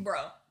busy. Bro.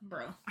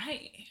 I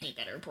hate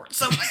that airport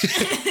so much.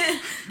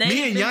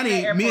 Me and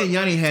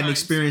Yanni had an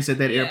experience at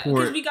that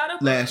airport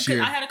last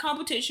year. I had a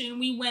competition.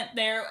 We went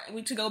there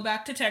to go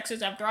back to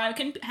Texas after I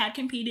had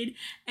competed,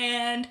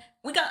 and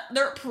we got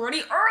there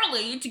pretty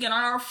early to get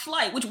on our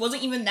flight, which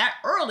wasn't even that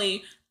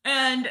early.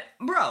 And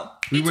bro,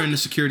 we were in the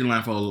security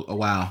line for a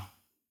while.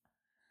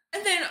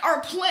 And then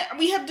our plan,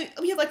 we had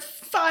like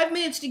 5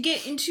 minutes to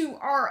get into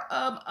our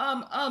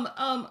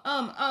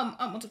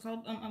what's it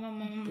called?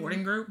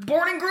 Boarding group.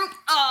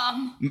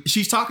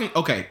 She's talking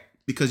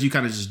because you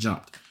kind of just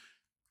jumped.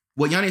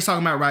 What Yanni's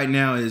talking about right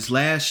now is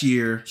last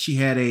year she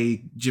had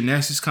a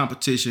gymnastics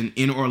competition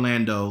in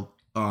Orlando,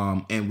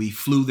 and we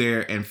flew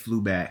there and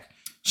flew back.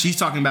 She's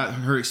talking about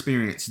her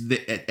experience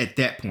at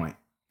that point.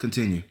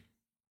 Continue.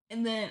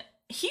 And then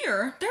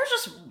here, they're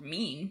just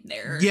mean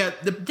there. Yeah,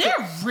 they're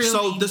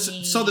really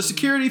mean. So the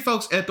security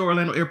folks at the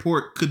Orlando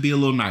airport could be a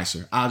little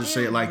nicer. I'll just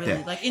say it like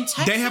that. Like in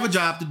Texas, they have a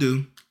job to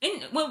do.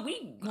 And when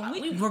we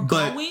were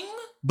going,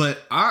 but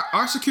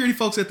our security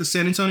folks at the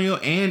San Antonio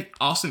and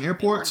Austin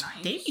airports,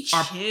 they be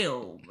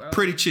chill, bro.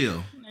 Pretty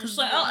chill. It's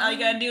like, all you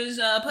gotta do is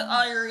put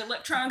all your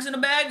electronics in a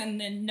bag and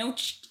then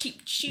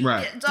keep shoes.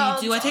 Right.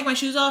 Do I take my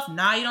shoes off?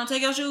 Nah, you don't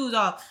take your shoes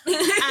off.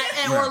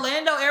 At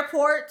Orlando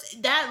airport,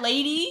 that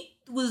lady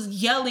was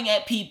yelling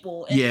at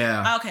people.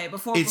 And,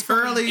 before it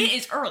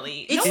is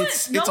early.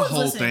 It's a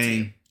whole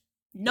thing.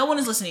 No one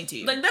is listening to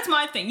you. Like, that's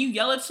my thing. You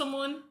yell at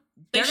someone,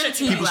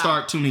 people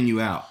start tuning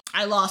you out.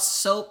 I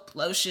lost soap,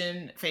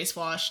 lotion, face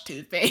wash,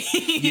 toothpaste.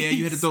 Yeah,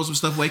 you had to throw some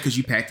stuff away because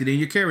you packed it in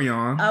your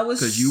carry-on. I was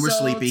because you were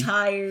sleepy,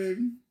 tired,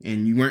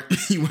 and you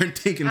weren't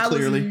thinking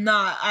clearly.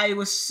 I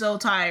was so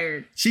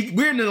tired.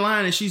 We're in the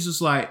line, and she's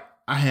just like,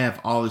 "I have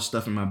all this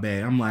stuff in my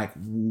bag." I'm like,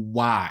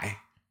 "Why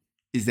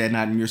is that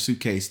not in your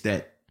suitcase?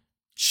 That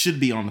should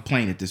be on the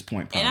plane at this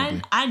point." Probably.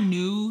 And I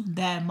knew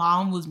that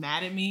Mom was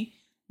mad at me,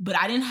 but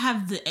I didn't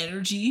have the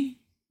energy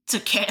to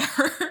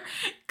care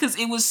because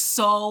it was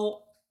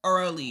so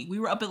early. We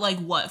were up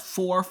at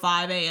 4 or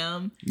 5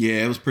 a.m.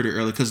 Yeah, it was pretty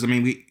early because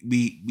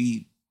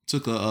we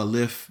took a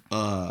Lyft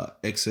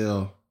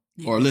XL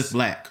or Lyft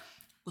Black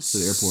to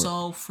the airport.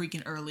 So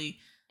freaking early,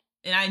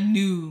 and I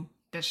knew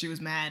that she was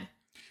mad.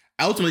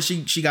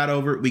 Ultimately, she got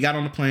over it. We got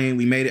on the plane.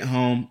 We made it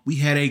home. We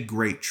had a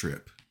great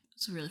trip.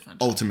 It's a really fun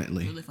time.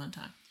 Ultimately. Really fun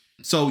time.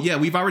 So, yeah,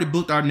 we've already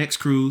booked our next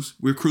cruise.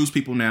 We're cruise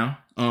people now.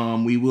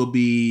 We will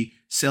be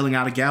sailing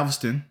out of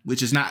Galveston,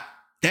 which is not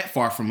that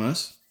far from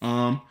us.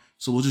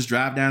 So we'll just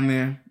drive down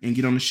there and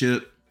get on the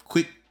ship,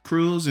 quick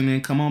cruise, and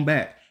then come on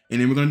back. And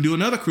then we're going to do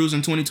another cruise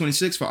in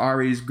 2026 for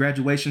Ari's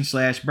graduation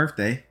 /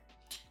 birthday.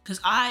 Because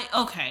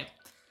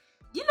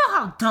You know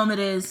how dumb it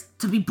is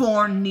to be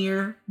born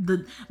near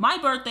my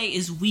birthday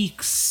is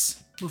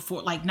weeks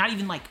before, like not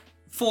even like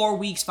 4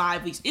 weeks,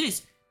 5 weeks. It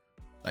is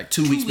like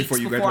 2 weeks before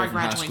you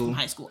graduate from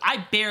high school.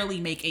 I barely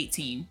make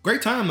 18.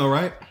 Great time though,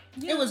 right?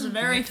 It was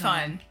very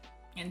fun,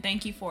 and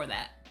thank you for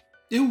that.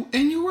 And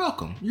you're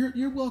welcome.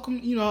 You're welcome.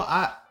 You know,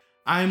 I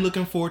am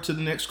looking forward to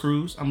the next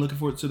cruise. I'm looking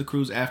forward to the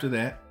cruise after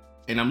that,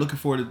 and I'm looking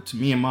forward to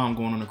me and Mom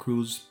going on a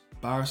cruise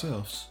by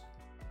ourselves.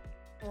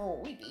 Oh,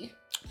 we be.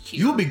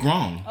 You'll be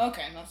grown.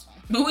 Okay, that's fine.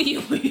 But where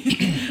will we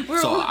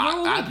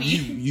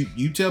be?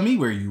 You tell me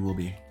where you will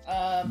be.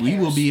 We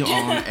will be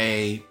on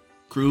a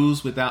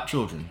cruise without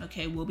children.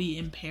 Okay, we'll be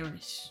in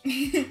Paris.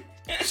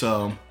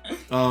 So,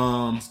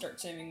 start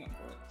saving up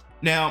for it.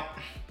 Now,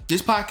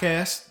 this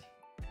podcast,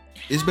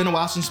 it's been a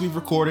while since we've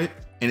recorded,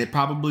 and it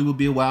probably will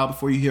be a while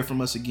before you hear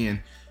from us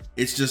again.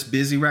 It's just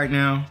busy right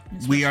now.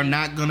 We are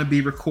not going to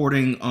be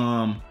recording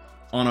on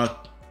a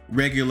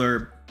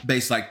regular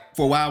basis. Like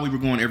for a while, we were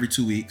going every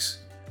 2 weeks.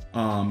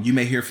 You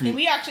may hear from. And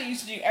we actually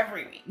used to do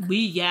every week. We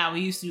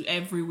used to do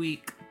every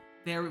week.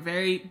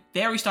 Very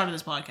start of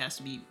this podcast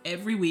to be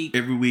every week.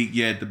 Every week,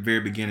 yeah, at the very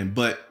beginning.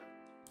 But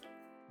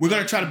we're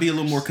gonna try to be a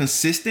little more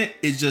consistent.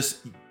 It's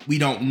just we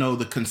don't know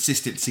the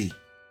consistency.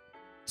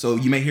 So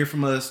you may hear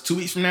from us 2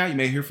 weeks from now. You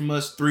may hear from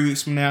us 3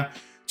 weeks from now.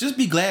 Just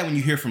be glad when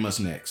you hear from us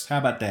next. How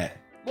about that?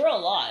 We're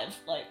alive.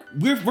 Like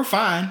we're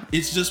fine.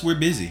 It's just we're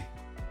busy,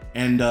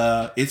 and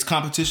it's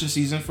competition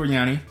season for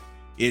Yanni.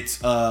 It's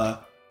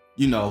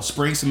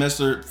spring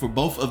semester for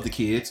both of the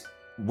kids.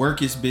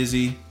 Work is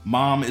busy.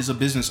 Mom is a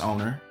business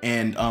owner,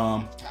 and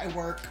I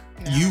work.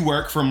 Now. You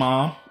work for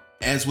Mom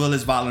as well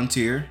as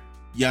volunteer.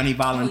 Yanni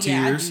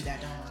volunteers. Oh, yeah, I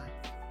do that, don't worry.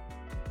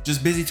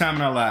 Just busy time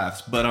in our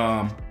lives. But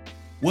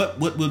what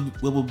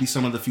will be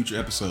some of the future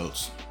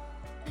episodes?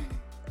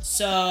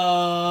 So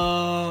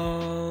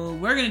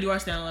we're gonna do our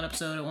standalone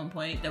episode at one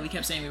point that we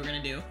kept saying we were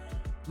gonna do.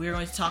 We're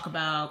going to talk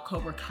about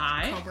Cobra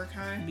Kai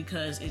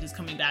because it is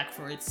coming back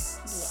for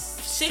its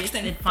sixth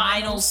and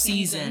final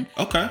season.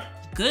 Okay.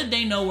 Good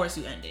they know where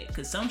to end it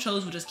because some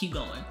shows will just keep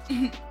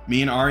going.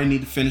 Me and Ari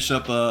need to finish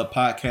up a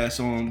podcast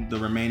on the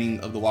remaining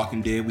of The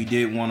Walking Dead. We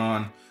did one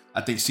on,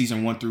 I think,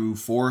 season 1 through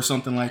 4 or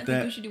something like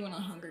that. We should do one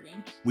on Hunger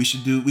Games. We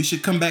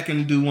should come back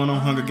and do one on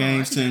Hunger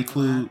Games to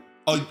include.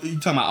 Oh, you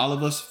talking about all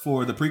of us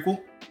for the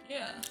prequel?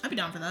 Yeah. I'd be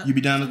down for that. You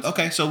be down?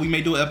 Okay, so we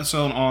may do an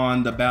episode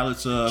on the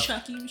ballads of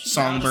Chucky.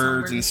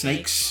 Songbirds and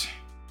Snakes.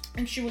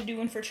 And she would do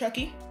one for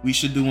Chucky. We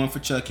should do one for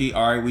Chucky.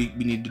 All right, we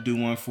need to do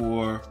one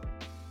for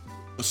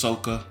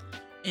Ahsoka.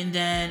 And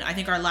then I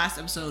think our last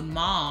episode,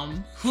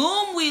 Mom,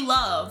 whom we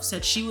love,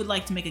 said she would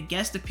like to make a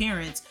guest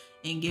appearance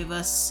and give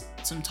us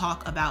some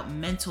talk about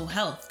mental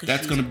health.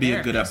 That's going to be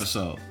a good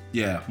episode.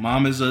 Yeah,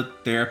 Mom is a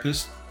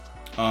therapist,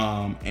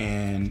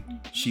 and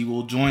she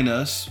will join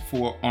us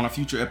on a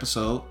future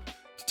episode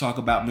to talk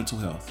about mental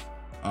health.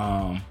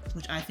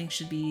 Which I think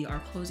should be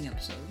our closing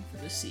episode for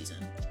this season.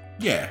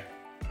 Yeah.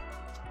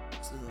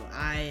 So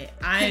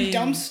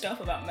dumb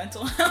stuff about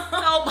mental health.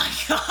 Oh my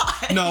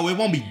god. No, it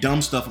won't be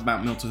dumb stuff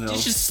about mental health.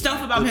 It's just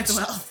stuff about mental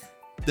health.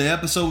 The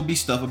episode would be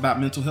stuff about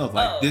mental health.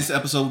 Like this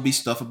episode would be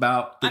stuff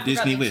about the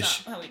Disney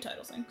Wish. How we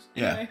title things.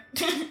 Yeah.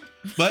 Anyway.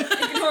 But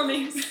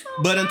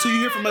but until you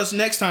hear from us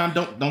next time,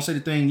 don't say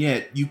the thing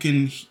yet. You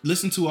can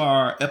listen to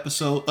our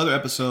other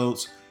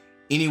episodes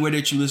anywhere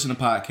that you listen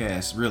to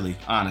podcasts. Really,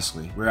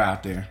 honestly, we're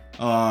out there.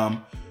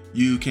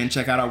 You can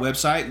check out our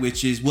website,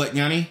 which is what,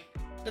 Yanni?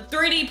 The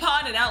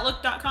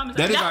 3dpod@outlook.com.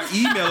 That is our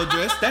email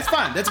address. That's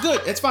fine. That's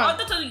good. That's fine. Oh,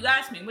 that's what you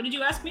asked me. What did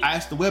you ask me? I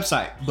asked the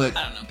website, but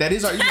I don't know. That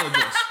is our email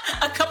address.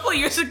 A couple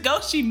years ago,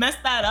 she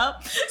messed that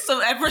up. So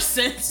ever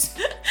since,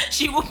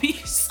 she will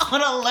be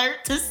on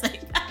alert to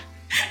say that.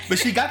 But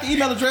she got the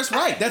email address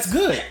right. That's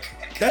good.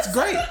 That's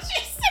great.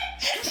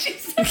 She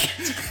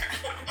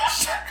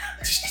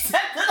said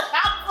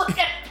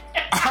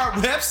Our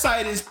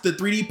website is the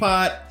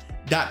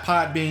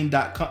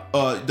 3dpod.podbean.com.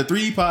 The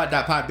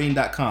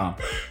 3dpod.podbean.com.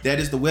 That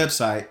is the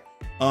website.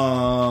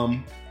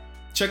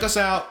 Check us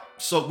out.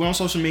 So we're on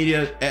social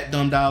media at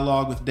Dumb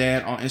Dialogue with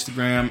Dad on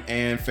Instagram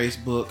and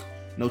Facebook.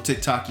 No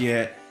TikTok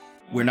yet.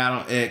 We're not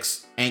on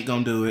X. Ain't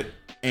gonna do it.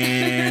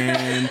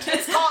 And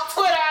It's called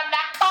Twitter. I'm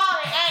not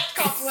calling it. It's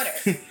called Twitter.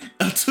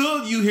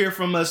 until you hear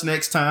from us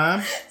next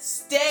time,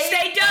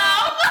 Stay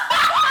dumb.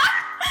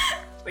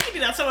 We can do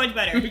that so much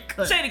better.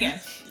 Say it again.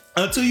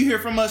 until you hear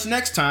from us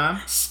next time,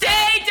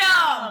 Stay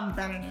dumb.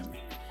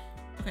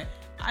 Okay,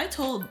 I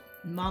told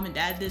Mom and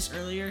Dad this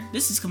earlier.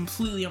 This is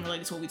completely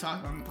unrelated to what we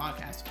talked about on the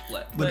podcast.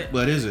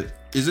 what is it?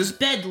 Is this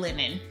Bed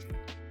linen.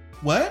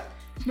 what?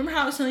 Remember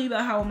how I was telling you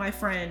about how my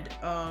friend,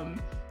 when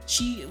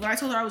I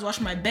told her I was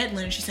washing my bed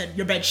linen, she said,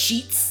 your bed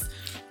sheets?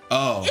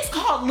 Oh. It's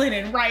called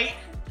linen, right?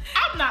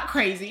 I'm not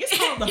crazy. It's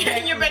called the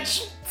bed Your linen. bed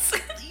sheets.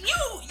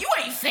 You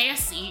ain't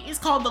fancy. It's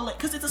called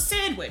because it's a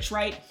sandwich,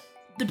 right?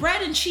 The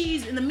bread and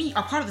cheese and the meat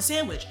are part of the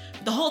sandwich.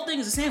 The whole thing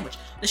is a sandwich.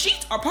 The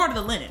sheets are part of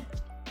the linen.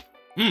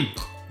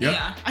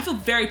 Yeah. I feel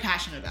very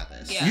passionate about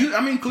this. Yeah.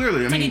 I mean,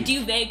 clearly. It's like a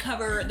duvet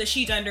cover, the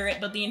sheet under it,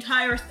 but the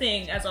entire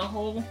thing as a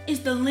whole.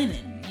 Is the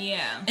linen.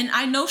 Yeah. And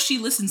I know she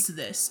listens to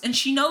this, and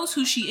she knows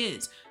who she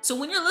is. So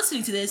when you're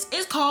listening to this,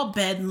 it's called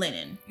bed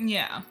linen.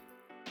 Yeah.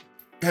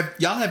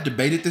 Y'all have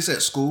debated this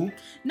at school?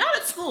 Not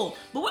at school,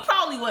 but we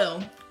probably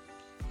will.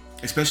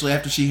 Especially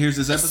after she hears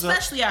this episode?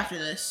 Especially after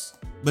this.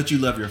 But you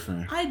love your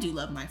friend. I do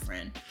love my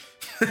friend.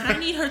 But I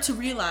need her to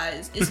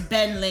realize it's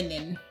bed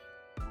linen.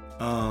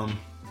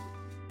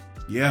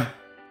 Yeah.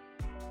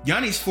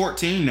 Yanni's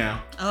 14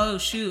 now. Oh,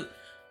 shoot.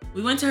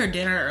 We went to her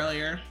dinner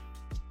earlier.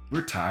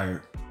 We're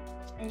tired.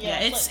 Yeah,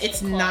 it's like 8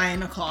 o'clock.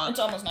 9 o'clock. It's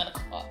almost 9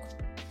 o'clock.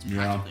 It's Yeah.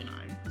 practically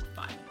 9.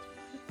 5.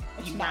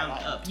 It's You not round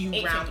nine. up. You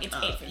 8:50 round it's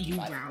up. 8:55. You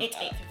round It's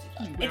up. 8:55.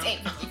 You It's round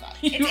 8:55.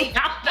 You It's 8:55.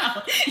 round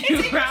up. You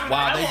round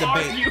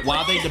While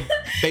up. they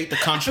debate the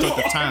construct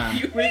of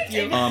time, With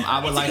you.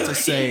 I would like to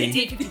say It's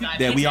 8:55.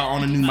 that we are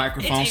on a new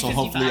microphone, so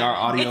hopefully our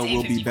audio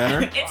will be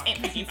better. It's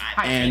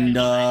 8:55. And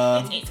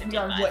It's We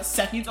are 8:55. what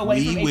seconds away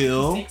We from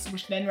will 8:56,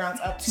 which then rounds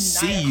up to 9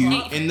 see you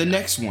o'clock. in the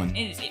next one.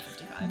 It is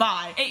 8:55.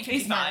 Bye. 8:55.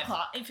 It's 9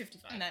 o'clock.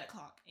 8:55. 9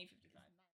 o'clock. 8:55.